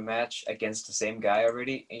twice in a match against the same guy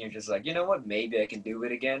already, and you're just like, you know what, maybe I can do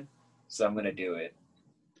it again, so I'm gonna do it.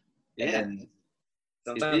 Yeah. And then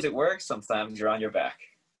sometimes it works, sometimes you're on your back.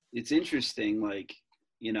 It's interesting, like,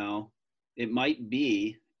 it might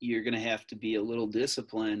be you're gonna have to be a little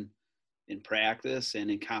disciplined in practice and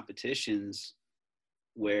in competitions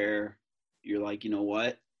where you're like, you know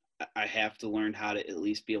what, I have to learn how to at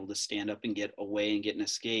least be able to stand up and get away and get an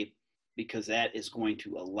escape, because that is going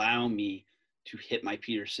to allow me to hit my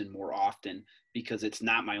Peterson more often, because it's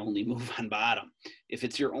not my only move on bottom. If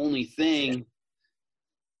it's your only thing,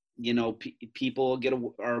 people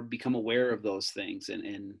become aware of those things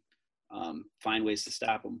and find ways to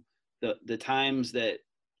stop them. The times that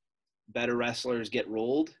better wrestlers get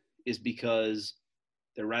rolled is because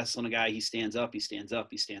they're wrestling a guy, he stands up.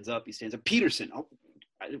 Peterson,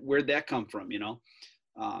 where'd that come from,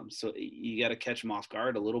 So you got to catch them off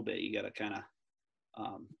guard a little bit. You got to kind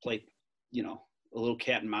of play, a little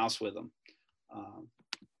cat and mouse with them.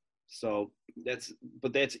 So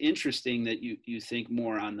that's interesting that you think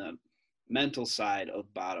more on the mental side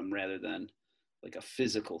of bottom rather than like a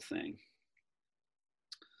physical thing.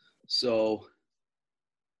 So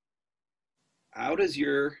how does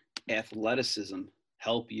your athleticism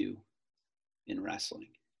help you in wrestling?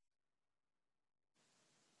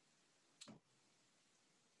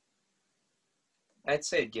 I'd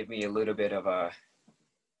say it give me a little bit of a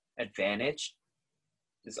advantage.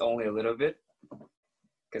 It's only a little bit,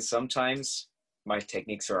 because sometimes my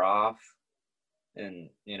techniques are off, and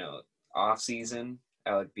off season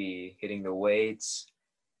I would be hitting the weights,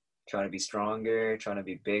 trying to be stronger, trying to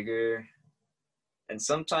be bigger, and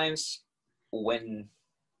sometimes when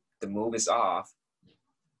the move is off,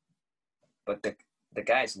 but the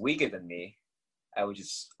guy's weaker than me, I would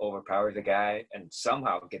just overpower the guy and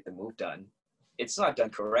somehow get the move done. It's not done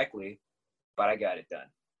correctly, but I got it done.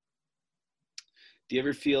 Do you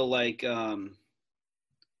ever feel like you're a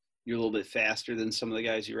little bit faster than some of the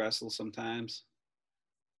guys you wrestle sometimes?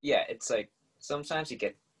 Yeah, it's like sometimes you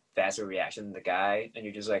get faster reaction than the guy, and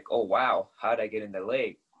you're just like, oh, wow, how did I get in the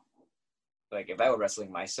leg? Like, if I were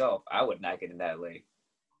wrestling myself, I would not get in that leg.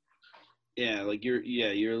 Yeah, like you're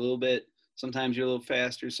a little bit, sometimes you're a little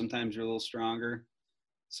faster, sometimes you're a little stronger.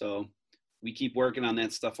 So we keep working on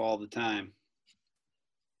that stuff all the time.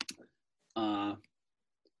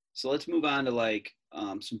 So let's move on to like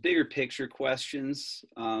some bigger picture questions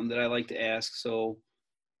that I like to ask. So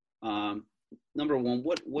number one,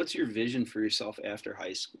 what's your vision for yourself after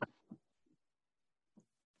high school?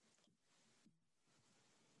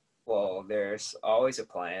 Well, there's always a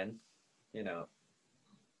plan.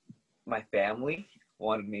 My family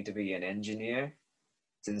wanted me to be an engineer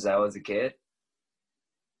since I was a kid.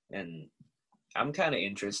 And I'm kind of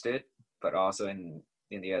interested, but also in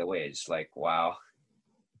the other way, it's like, wow,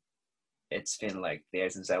 it's been like there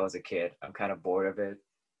since I was a kid. I'm kind of bored of it.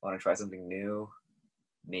 I want to try something new,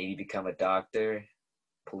 maybe become a doctor,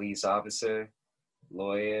 police officer,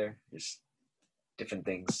 lawyer, just different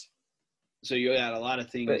things. So you got a lot of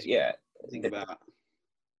things. But yeah, to think about.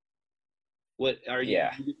 What are you?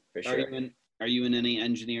 Yeah, for sure. Are you in any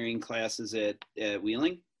engineering classes at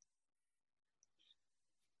Wheeling?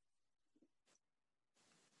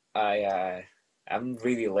 I'm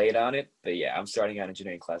really late on it, but yeah, I'm starting an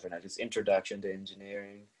engineering class right now, just introduction to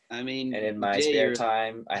engineering. I mean, and in my spare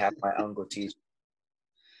time, I have my uncle teach.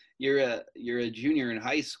 You're a junior in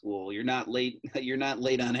high school. You're not late. You're not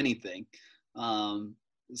late on anything.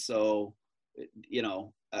 So,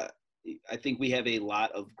 I think we have a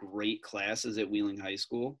lot of great classes at Wheeling High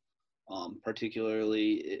School,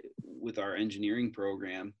 particularly with our engineering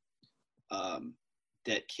program.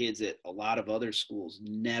 That kids at a lot of other schools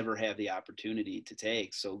never have the opportunity to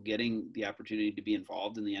take. So getting the opportunity to be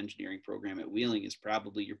involved in the engineering program at Wheeling is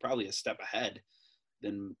you're probably a step ahead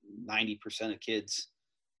than 90% of kids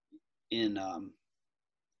in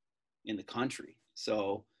the country.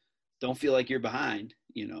 So don't feel like you're behind,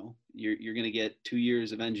 you're going to get 2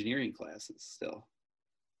 years of engineering classes still.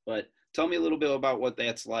 But tell me a little bit about what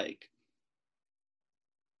that's like.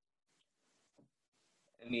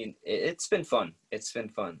 I mean, it's been fun.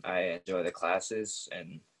 I enjoy the classes,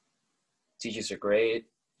 and Teachers are great,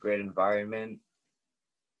 great environment,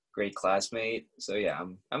 great classmate. So yeah,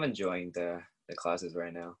 I'm enjoying the classes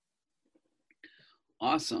right now.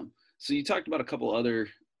 Awesome. So you talked about a couple other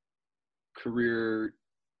career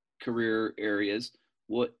career areas.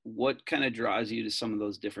 What kind of draws you to some of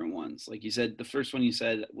those different ones? Like you said, the first one you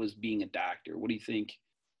said was being a doctor. What do you think?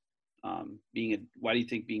 Why do you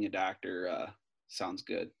think being a doctor sounds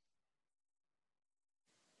good?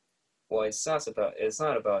 Well, it's not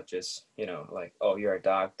about just, like, oh, you're a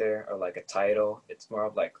doctor or like a title. It's more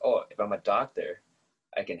of like, oh, if I'm a doctor,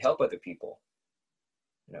 I can help other people.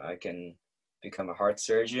 I can become a heart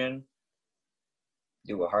surgeon,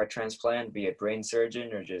 do a heart transplant, be a brain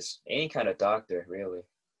surgeon, or just any kind of doctor, really.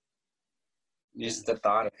 Yeah. Just the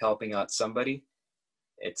thought of helping out somebody,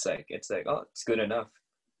 it's like, oh, it's good enough.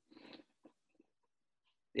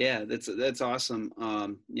 Yeah, that's awesome.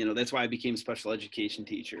 That's why I became a special education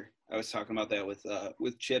teacher. I was talking about that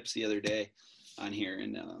with Chips the other day on here,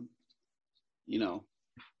 and you know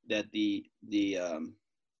that the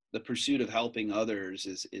pursuit of helping others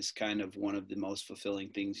is kind of one of the most fulfilling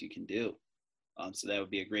things you can do. So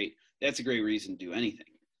that's a great reason to do anything,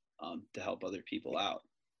 to help other people out.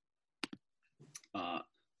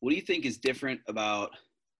 What do you think is different about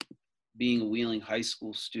being a Wheeling High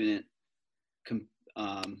School student com-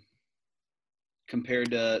 um,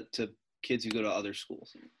 compared to kids who go to other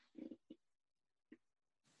schools?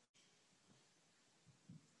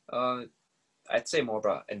 Uh, I'd say more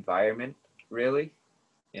about environment, really.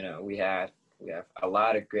 We have a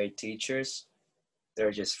lot of great teachers.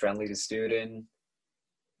 They're just friendly to student,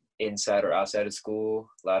 inside or outside of school.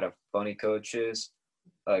 A lot of funny coaches,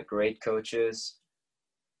 great coaches,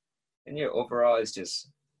 and overall, it's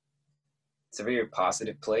a very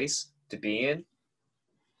positive place to be in.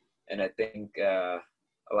 And I think a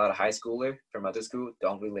lot of high schooler from other school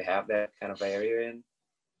don't really have that kind of area in.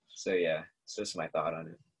 So yeah, it's just my thought on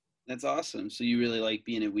it. That's awesome. So you really like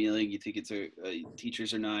being at Wheeling. You think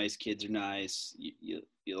teachers are nice, kids are nice. You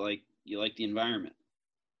like the environment.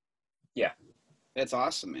 Yeah. That's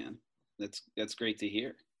awesome, man. That's great to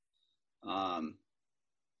hear. Um,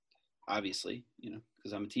 Obviously,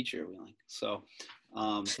 because I'm a teacher at Wheeling. So,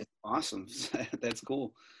 awesome. That's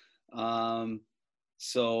cool. Um,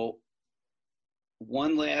 so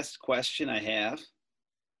one last question I have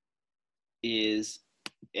is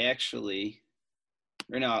actually,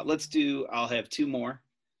 or no, I'll have two more.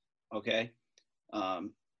 Okay.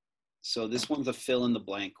 Um, so this one's a fill in the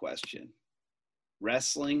blank question.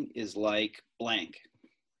 Wrestling is like blank.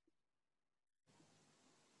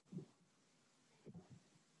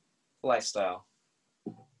 Lifestyle.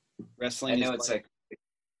 Wrestling I is know it's like, like,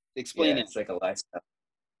 explain yeah, it. it's like a lifestyle.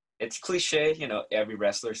 It's cliche, every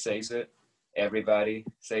wrestler says it, everybody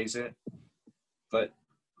says it, but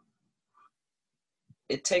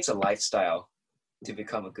it takes a lifestyle to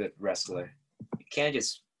become a good wrestler. You can't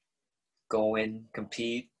just go in,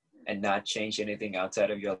 compete, and not change anything outside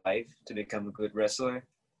of your life to become a good wrestler.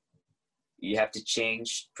 You have to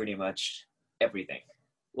change pretty much everything.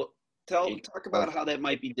 Well, It, talk about how that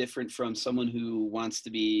might be different from someone who wants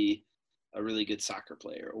to be a really good soccer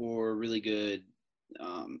player or really good,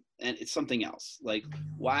 and it's something else. Like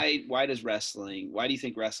why do you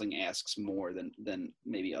think wrestling asks more than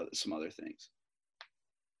maybe some other things?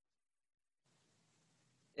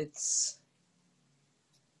 it's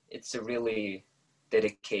it's a really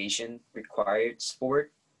dedication required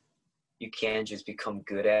sport. You can't just become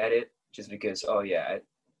good at it just because, oh yeah,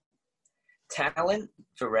 talent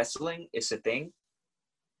for wrestling is a thing,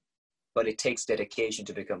 but it takes dedication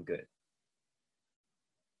to become good.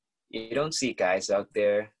 You don't see guys out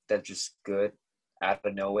there that just good out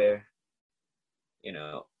of nowhere. You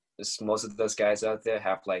know, most of those guys out there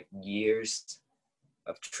have like years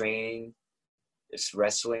of training, just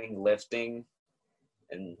wrestling, lifting,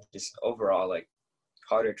 and just overall like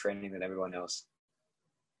harder training than everyone else.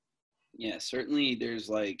 Yeah, certainly there's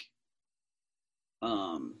like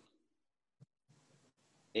um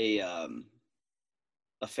a um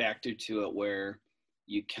a factor to it where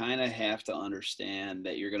you kind of have to understand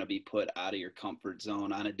that you're going to be put out of your comfort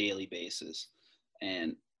zone on a daily basis.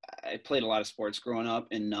 And I played a lot of sports growing up,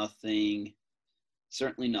 and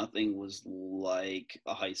certainly nothing was like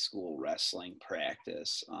a high school wrestling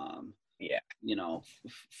practice. Yeah.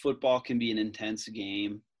 Football can be an intense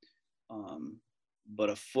game, but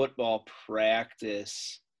a football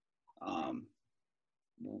practice um,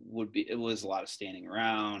 it was a lot of standing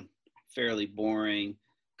around, fairly boring,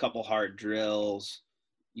 couple hard drills,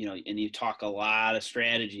 and you talk a lot of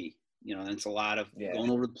strategy, and it's a lot of going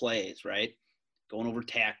over the plays, right? Going over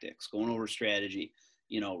tactics, going over strategy.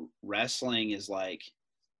 Wrestling is like,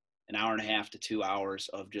 an hour and a half to 2 hours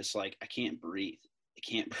of just like, I can't breathe. I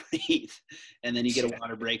can't breathe. And then you get a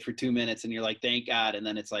water break for 2 minutes and you're like, thank God. And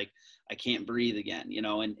then it's like, I can't breathe again, you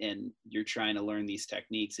know, and you're trying to learn these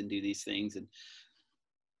techniques and do these things. And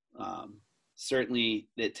certainly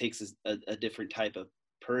it takes a different type of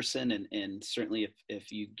person. And certainly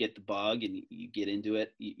if you get the bug and you get into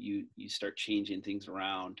it, you start changing things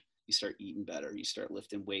around. You start eating better. You start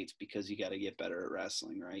lifting weights because you got to get better at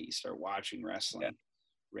wrestling, right? You start watching wrestling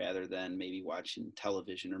rather than maybe watching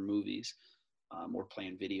television or movies. Or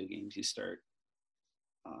playing video games. You start,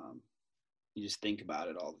 you just think about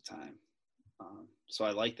it all the time. So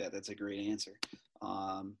I like that. That's a great answer.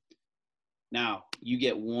 Now you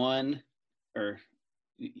get one, or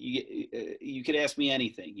you could ask me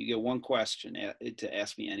anything. You get one question to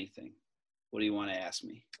ask me anything. What do you want to ask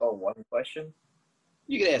me? Oh, one question?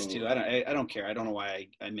 You could ask two. I don't care. I don't know why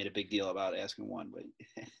I made a big deal about asking one, but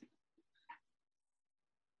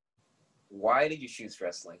why did you choose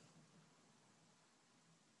wrestling?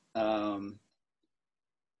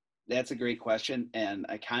 That's a great question, and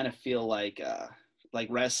I kind of feel like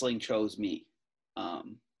wrestling chose me.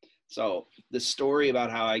 So the story about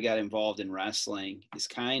how I got involved in wrestling is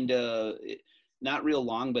kind of not real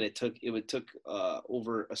long, but it took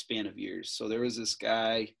over a span of years. So there was this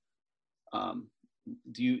guy.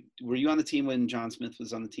 Were you on the team when John Smith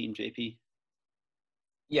was on the team, JP?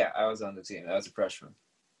 Yeah, I was on the team. I was a freshman.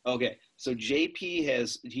 Okay, so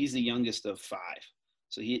JP he's the youngest of 5.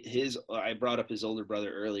 So I brought up his older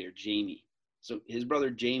brother earlier, Jamie. So his brother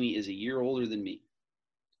Jamie is a year older than me.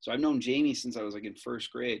 So I've known Jamie since I was like in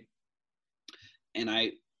first grade. And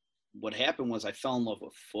what happened was I fell in love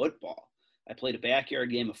with football. I played a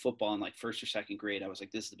backyard game of football in like first or second grade. I was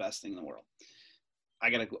like, this is the best thing in the world. I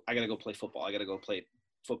gotta go play football. I gotta go play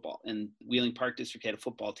football. And Wheeling Park District had a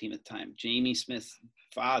football team at the time. Jamie Smith's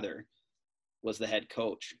father was the head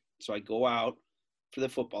coach. So I go out for the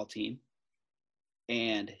football team.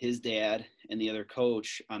 And his dad and the other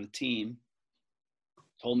coach on the team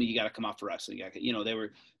told me, you got to come out for wrestling. You know, they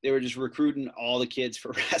were just recruiting all the kids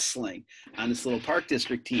for wrestling on this little Park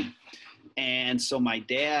District team. And so my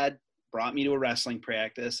dad brought me to a wrestling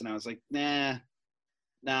practice, and I was like, nah,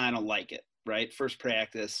 I don't like it. Right. First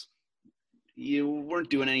practice, you weren't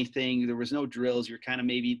doing anything. There was no drills. You're kind of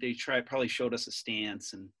probably showed us a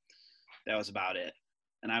stance, and that was about it.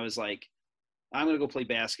 And I was like, I'm going to go play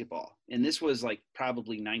basketball. And this was like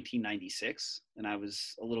probably 1996. And I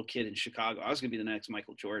was a little kid in Chicago. I was going to be the next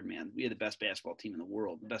Michael Jordan, man. We had the best basketball team in the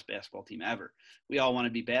world, the best basketball team ever. We all wanted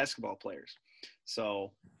to be basketball players.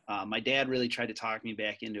 So my dad really tried to talk me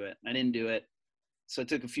back into it. I didn't do it. So it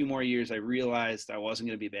took a few more years. I realized I wasn't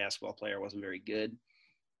going to be a basketball player. I wasn't very good.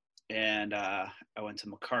 And I went to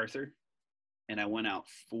MacArthur, and I went out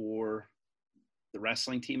for the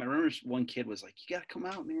wrestling team. I remember one kid was like, you got to come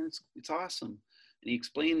out, man. It's awesome. And he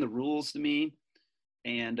explained the rules to me.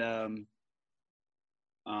 And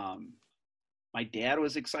my dad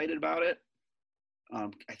was excited about it.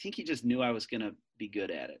 I think he just knew I was going to be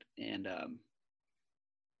good at it. And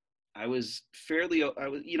I was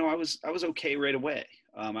okay right away.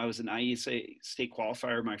 I was an IESA state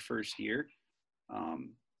qualifier my first year.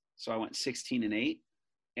 So I went 16-8.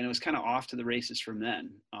 And it was kind of off to the races from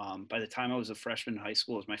then. By the time I was a freshman in high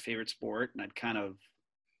school, it was my favorite sport. And I'd kind of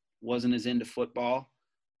wasn't as into football,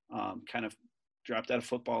 kind of dropped out of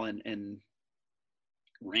football and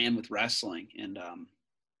ran with wrestling. And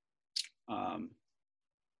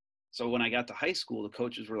so when I got to high school, the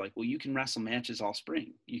coaches were like, well, you can wrestle matches all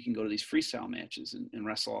spring. You can go to these freestyle matches and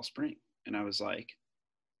wrestle all spring. And I was like,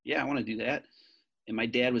 yeah, I want to do that. And my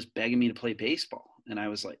dad was begging me to play baseball. And I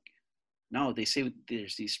was like, no, they say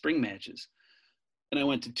there's these spring matches. And I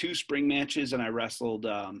went to 2 spring matches, and I wrestled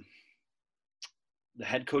the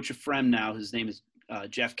head coach of Frem now. His name is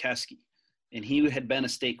Jeff Keski. And he had been a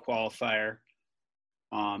state qualifier,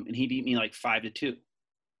 and he beat me like 5-2.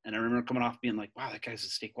 And I remember coming off being like, wow, that guy's a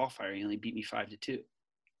state qualifier. He only beat me 5-2.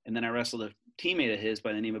 And then I wrestled a teammate of his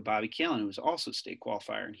by the name of Bobby Callen, who was also a state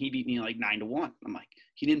qualifier, and he beat me like 9-1. I'm like,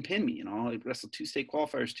 he didn't pin me. You know, I wrestled 2 state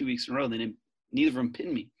qualifiers 2 weeks in a row. Neither of them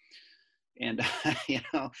pinned me. And,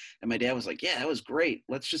 and my dad was like, yeah, that was great.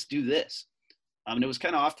 Let's just do this. And it was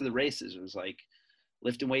kind of off to the races. It was like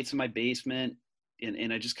lifting weights in my basement.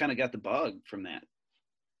 And I just kind of got the bug from that.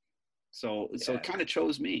 So it kind of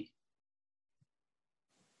chose me.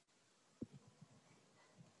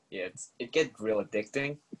 Yeah, it gets real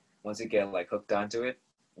addicting once you get like hooked onto it.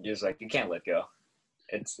 You're just like, you can't let go.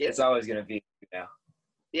 It's always going to be now.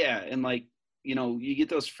 Yeah. And like, you know, you get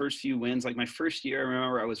those first few wins. Like my first year, I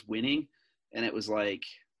remember I was winning, and it was like,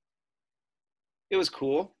 it was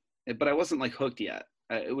cool, but I wasn't like hooked yet.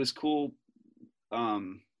 It was cool.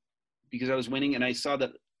 because I was winning, and I saw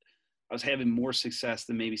that I was having more success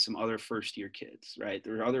than maybe some other first year kids, right?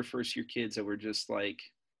 There were other first year kids that were just like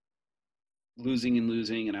losing and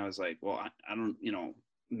losing. And I was like, well, I don't,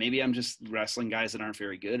 maybe I'm just wrestling guys that aren't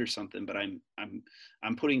very good or something, but I'm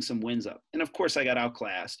putting some wins up. And of course I got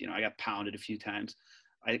outclassed, I got pounded a few times.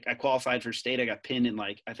 I qualified for state. I got pinned in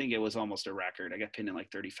I think it was almost a record. I got pinned in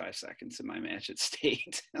 35 seconds in my match at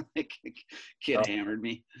state. Kid hammered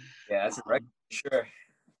me. Yeah, that's a record, sure.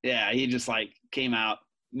 Yeah, he just came out,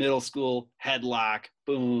 middle school, headlock,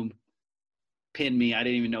 boom, pinned me. I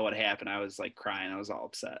didn't even know what happened. I was crying. I was all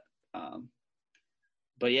upset.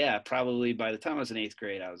 But yeah, probably by the time I was in 8th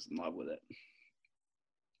grade, I was in love with it.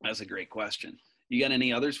 That's a great question. You got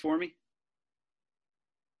any others for me?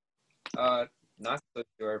 Not so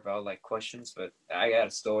sure about questions, but I got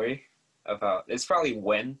a story about, it's probably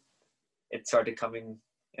when it started coming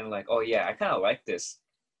in oh yeah, I kind of like this.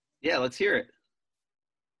 Yeah, let's hear it.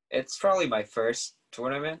 It's probably my first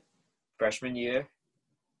tournament, freshman year.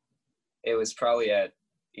 It was probably at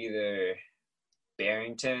either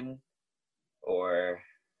Barrington or,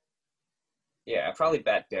 yeah, probably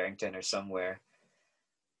at Barrington or somewhere.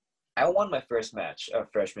 I won my first match of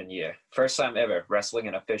freshman year. First time ever wrestling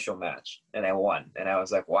an official match, and I won. And I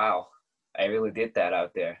was like, wow, I really did that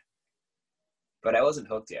out there. But I wasn't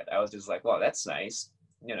hooked yet. I was just like, wow, that's nice.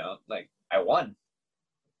 I won.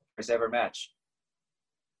 First ever match.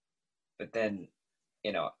 But then,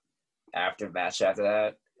 after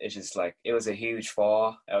that, it's just it was a huge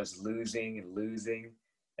fall. I was losing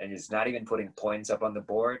and just not even putting points up on the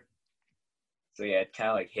board. So yeah, it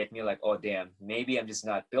kind of hit me oh damn, maybe I'm just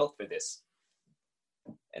not built for this.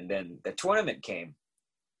 And then the tournament came,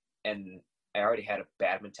 and I already had a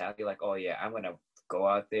bad mentality, oh yeah, I'm gonna go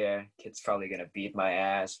out there. Kid's probably gonna beat my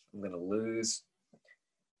ass. I'm gonna lose.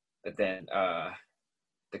 But then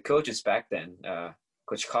the coaches back then,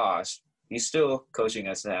 Coach Koss, he's still coaching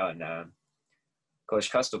us now, and Coach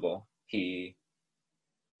Custable, he's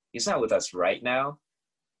not with us right now.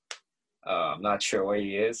 I'm not sure where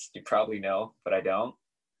he is. You probably know, but I don't.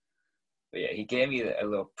 But yeah, he gave me a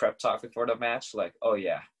little prep talk before the match, oh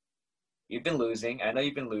yeah, you've been losing. I know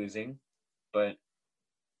you've been losing, but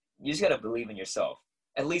you just got to believe in yourself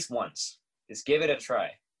at least once. Just give it a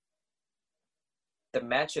try. The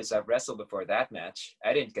matches I've wrestled before that match,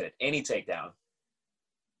 I didn't get any takedown.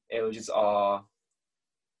 It was just all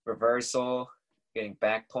reversal, getting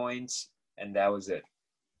back points, and that was it.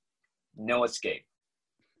 No escape.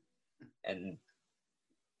 And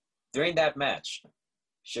during that match,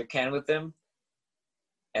 shook hand with him,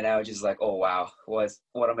 and I was just oh wow,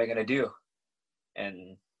 what am I gonna do?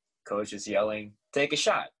 And coach is yelling, take a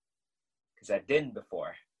shot, because I didn't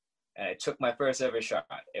before, and I took my first ever shot.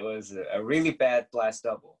 It was a really bad blast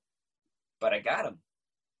double, but I got him.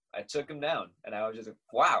 I took him down, and I was just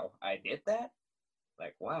wow, I did that?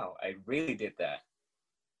 Wow, I really did that.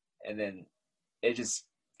 And then it just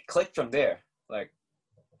clicked from there.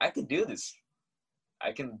 I can do this.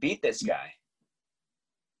 I can beat this guy.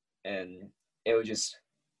 And it was just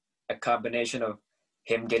a combination of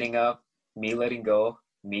him getting up, me letting go,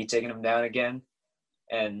 me taking him down again.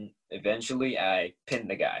 And eventually I pinned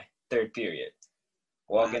the guy, 3rd period.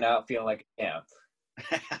 Walking out feeling like a champ.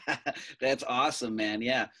 That's awesome, man.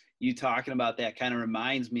 Yeah. You talking about that kind of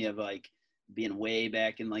reminds me of being way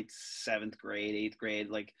back in 7th grade, 8th grade,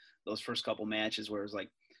 those first couple matches where it was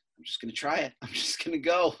I'm just going to try it. I'm just going to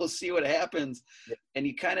go. We'll see what happens. Yeah. And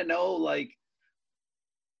you kind of know,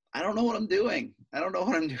 I don't know what I'm doing.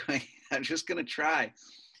 I'm just going to try.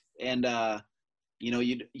 And,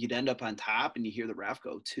 you'd end up on top, and you hear the ref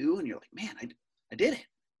go 2, and you're like, man, I did it.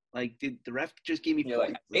 Did the ref just gave me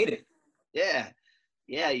points? I made it. Yeah.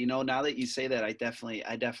 Yeah. Now that you say that, I definitely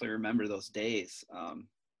remember those days.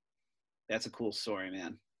 That's a cool story,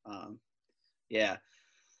 man. Yeah.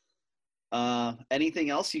 Anything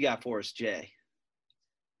else you got for us, Jay?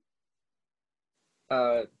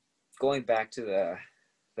 Going back to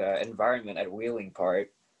the environment at Wheeling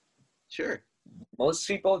part. Sure. Most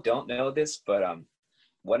people don't know this, but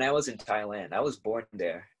when I was in Thailand, I was born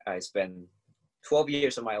there. I spent 12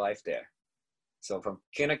 years of my life there. So from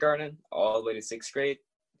kindergarten all the way to 6th grade.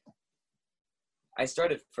 I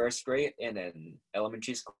started 1st grade in an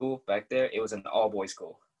elementary school back there. It was an all-boys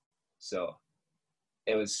school. So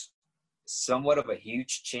it was somewhat of a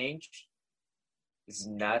huge change. It's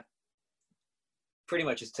not pretty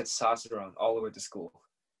much just testosterone all over the school.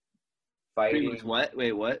 Fighting. What?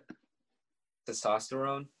 Wait, what?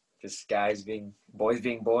 Testosterone. Just boys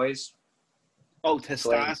being boys. Oh,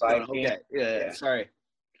 testosterone. Okay. Yeah. Sorry.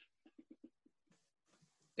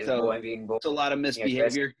 So boy being boy. It's a lot of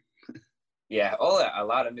misbehavior. Yeah. Oh, a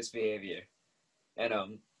lot of misbehavior.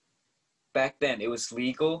 And back then it was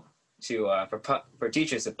legal to for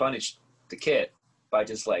teachers to punish the kid by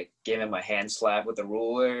just like giving him a hand slap with a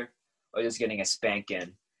ruler or just getting a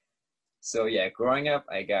spanking. So yeah, growing up,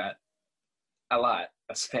 I got a lot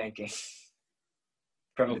of spanking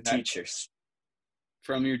from the Okay. teachers.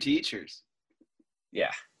 From your teachers.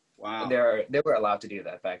 Yeah, Wow. they were allowed to do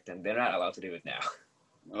that back then. They're not allowed to do it now.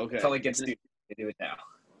 Okay. It's only good students to do it now.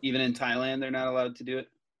 Even in Thailand, they're not allowed to do it.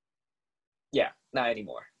 Yeah, not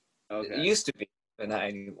anymore. It Okay. used to be, but not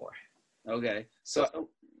anymore. Okay. So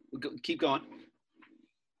keep going.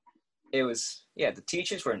 It was, yeah, the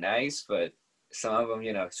teachers were nice, but some of them,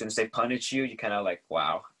 you know, as soon as they punish you, you kind of like,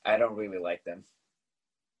 wow, I don't really like them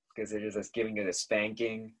because they're just giving you the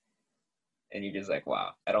spanking, and you're just like,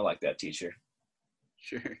 wow, I don't like that teacher.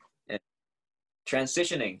 Sure.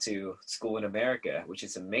 Transitioning to school in America, which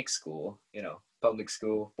is a mixed school, you know, public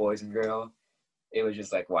school, boys and girls, it was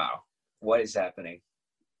just like, wow, what is happening?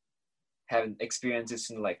 Haven't experienced this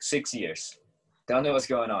in like 6 years. Don't know what's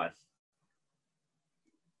going on.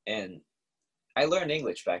 And I learned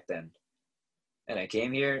English back then. And I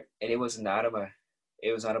came here and it was not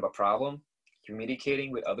a problem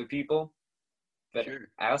communicating with other people. But Sure.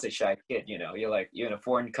 I was a shy kid, you know, you're in a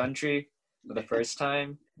foreign country for the first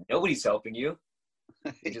time. Nobody's helping you.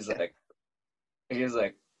 It's just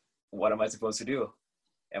like, what am I supposed to do?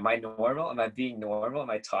 Am I normal? Am I being normal? Am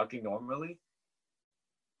I talking normally?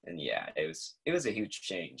 And yeah, it was a huge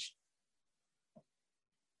change.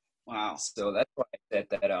 Wow. So that's why I said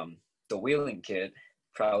that the Wheeling kid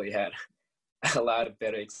probably had a lot of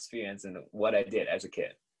better experience than what I did as a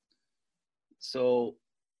kid. So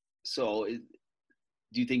do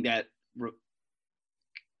you think that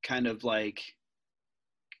kind of like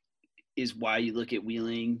is why you look at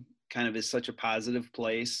Wheeling kind of as such a positive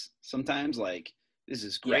place sometimes? Like, this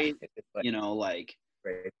is great. Yeah, it's like You know, like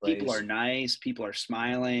great people place. are nice, people are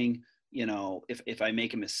smiling. You know, if I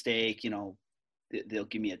make a mistake, you know, they'll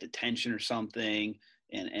give me a detention or something,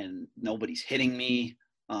 and nobody's hitting me.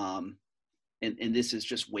 And this is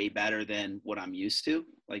just way better than what I'm used to,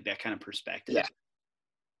 like that kind of perspective. Yeah.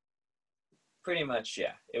 Pretty much,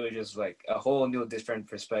 yeah. It was just like a whole new different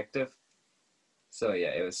perspective. So yeah,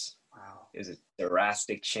 it was Wow. a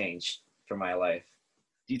drastic change for my life.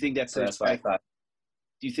 Do you think that So that's why I perspective? thought,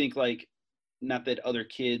 Do you think, like, not that other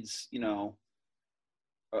kids, you know,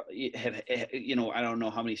 have, you know, I don't know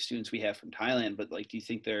how many students we have from Thailand, but like, do you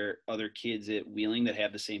think there are other kids at Wheeling that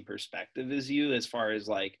have the same perspective as you, as far as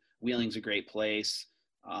like Wheeling's a great place?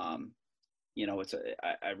 You know,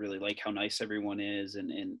 I really like how nice everyone is,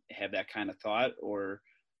 and have that kind of thought, or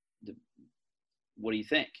what do you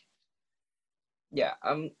think? yeah,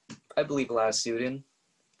 I believe a lot of students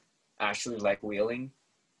actually like Wheeling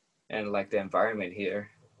and like the environment here.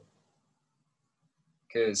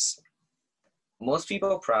 Because most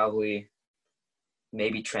people probably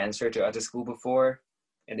maybe transferred to other school before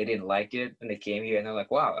and they didn't like it, and they came here and they're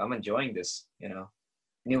like, wow, I'm enjoying this, you know,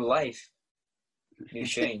 new life, new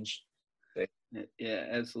change. Yeah,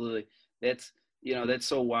 absolutely. That's, you know, that's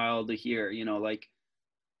so wild to hear, you know, like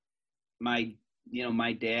my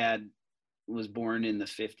dad was born in the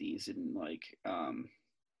 50s, and like,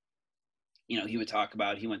 you know, he would talk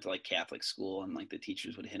about, he went to like Catholic school, and like the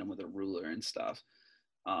teachers would hit him with a ruler and stuff.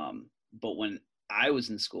 But when I was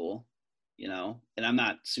in school, you know, and I'm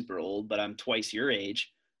not super old, but I'm twice your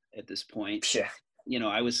age at this point. Yeah. You know,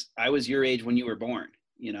 I was your age when you were born,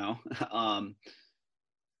 you know.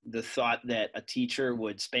 The thought that a teacher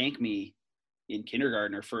would spank me in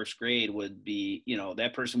kindergarten or first grade would be, you know,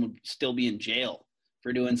 that person would still be in jail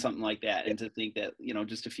for doing something like that. And to think that, you know,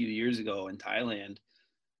 just a few years ago in Thailand,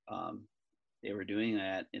 they were doing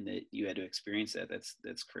that, and that you had to experience that.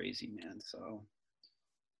 That's crazy, man. So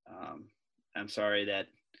I'm sorry that,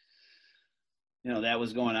 you know, that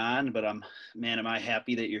was going on, but am I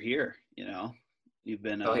happy that you're here, you know. You've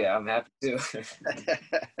been Oh yeah, I'm happy too.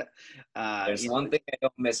 There's one thing I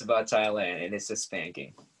don't miss about Thailand, and it's the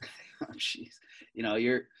spanking. Oh, jeez. You know,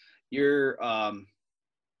 you're a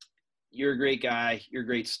great guy. You're a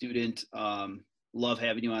great student. Love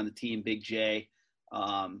having you on the team, Big J.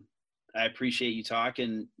 I appreciate you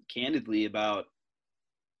talking candidly about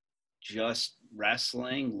just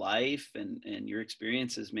wrestling, life, and your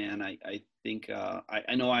experiences, man. I think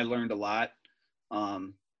I know I learned a lot.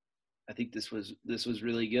 I think this was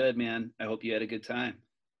really good, man. I hope you had a good time.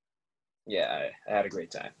 Yeah, I had a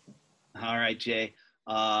great time. All right, Jay.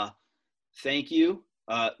 Thank you.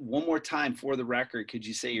 One more time for the record, could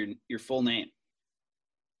you say your full name?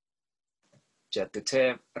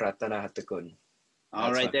 Jatutep Ratanahatakun.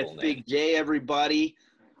 All right, that's Big J, everybody.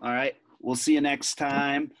 All right, we'll see you next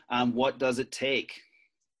time on What Does It Take?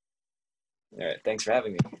 All right, thanks for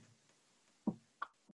having me.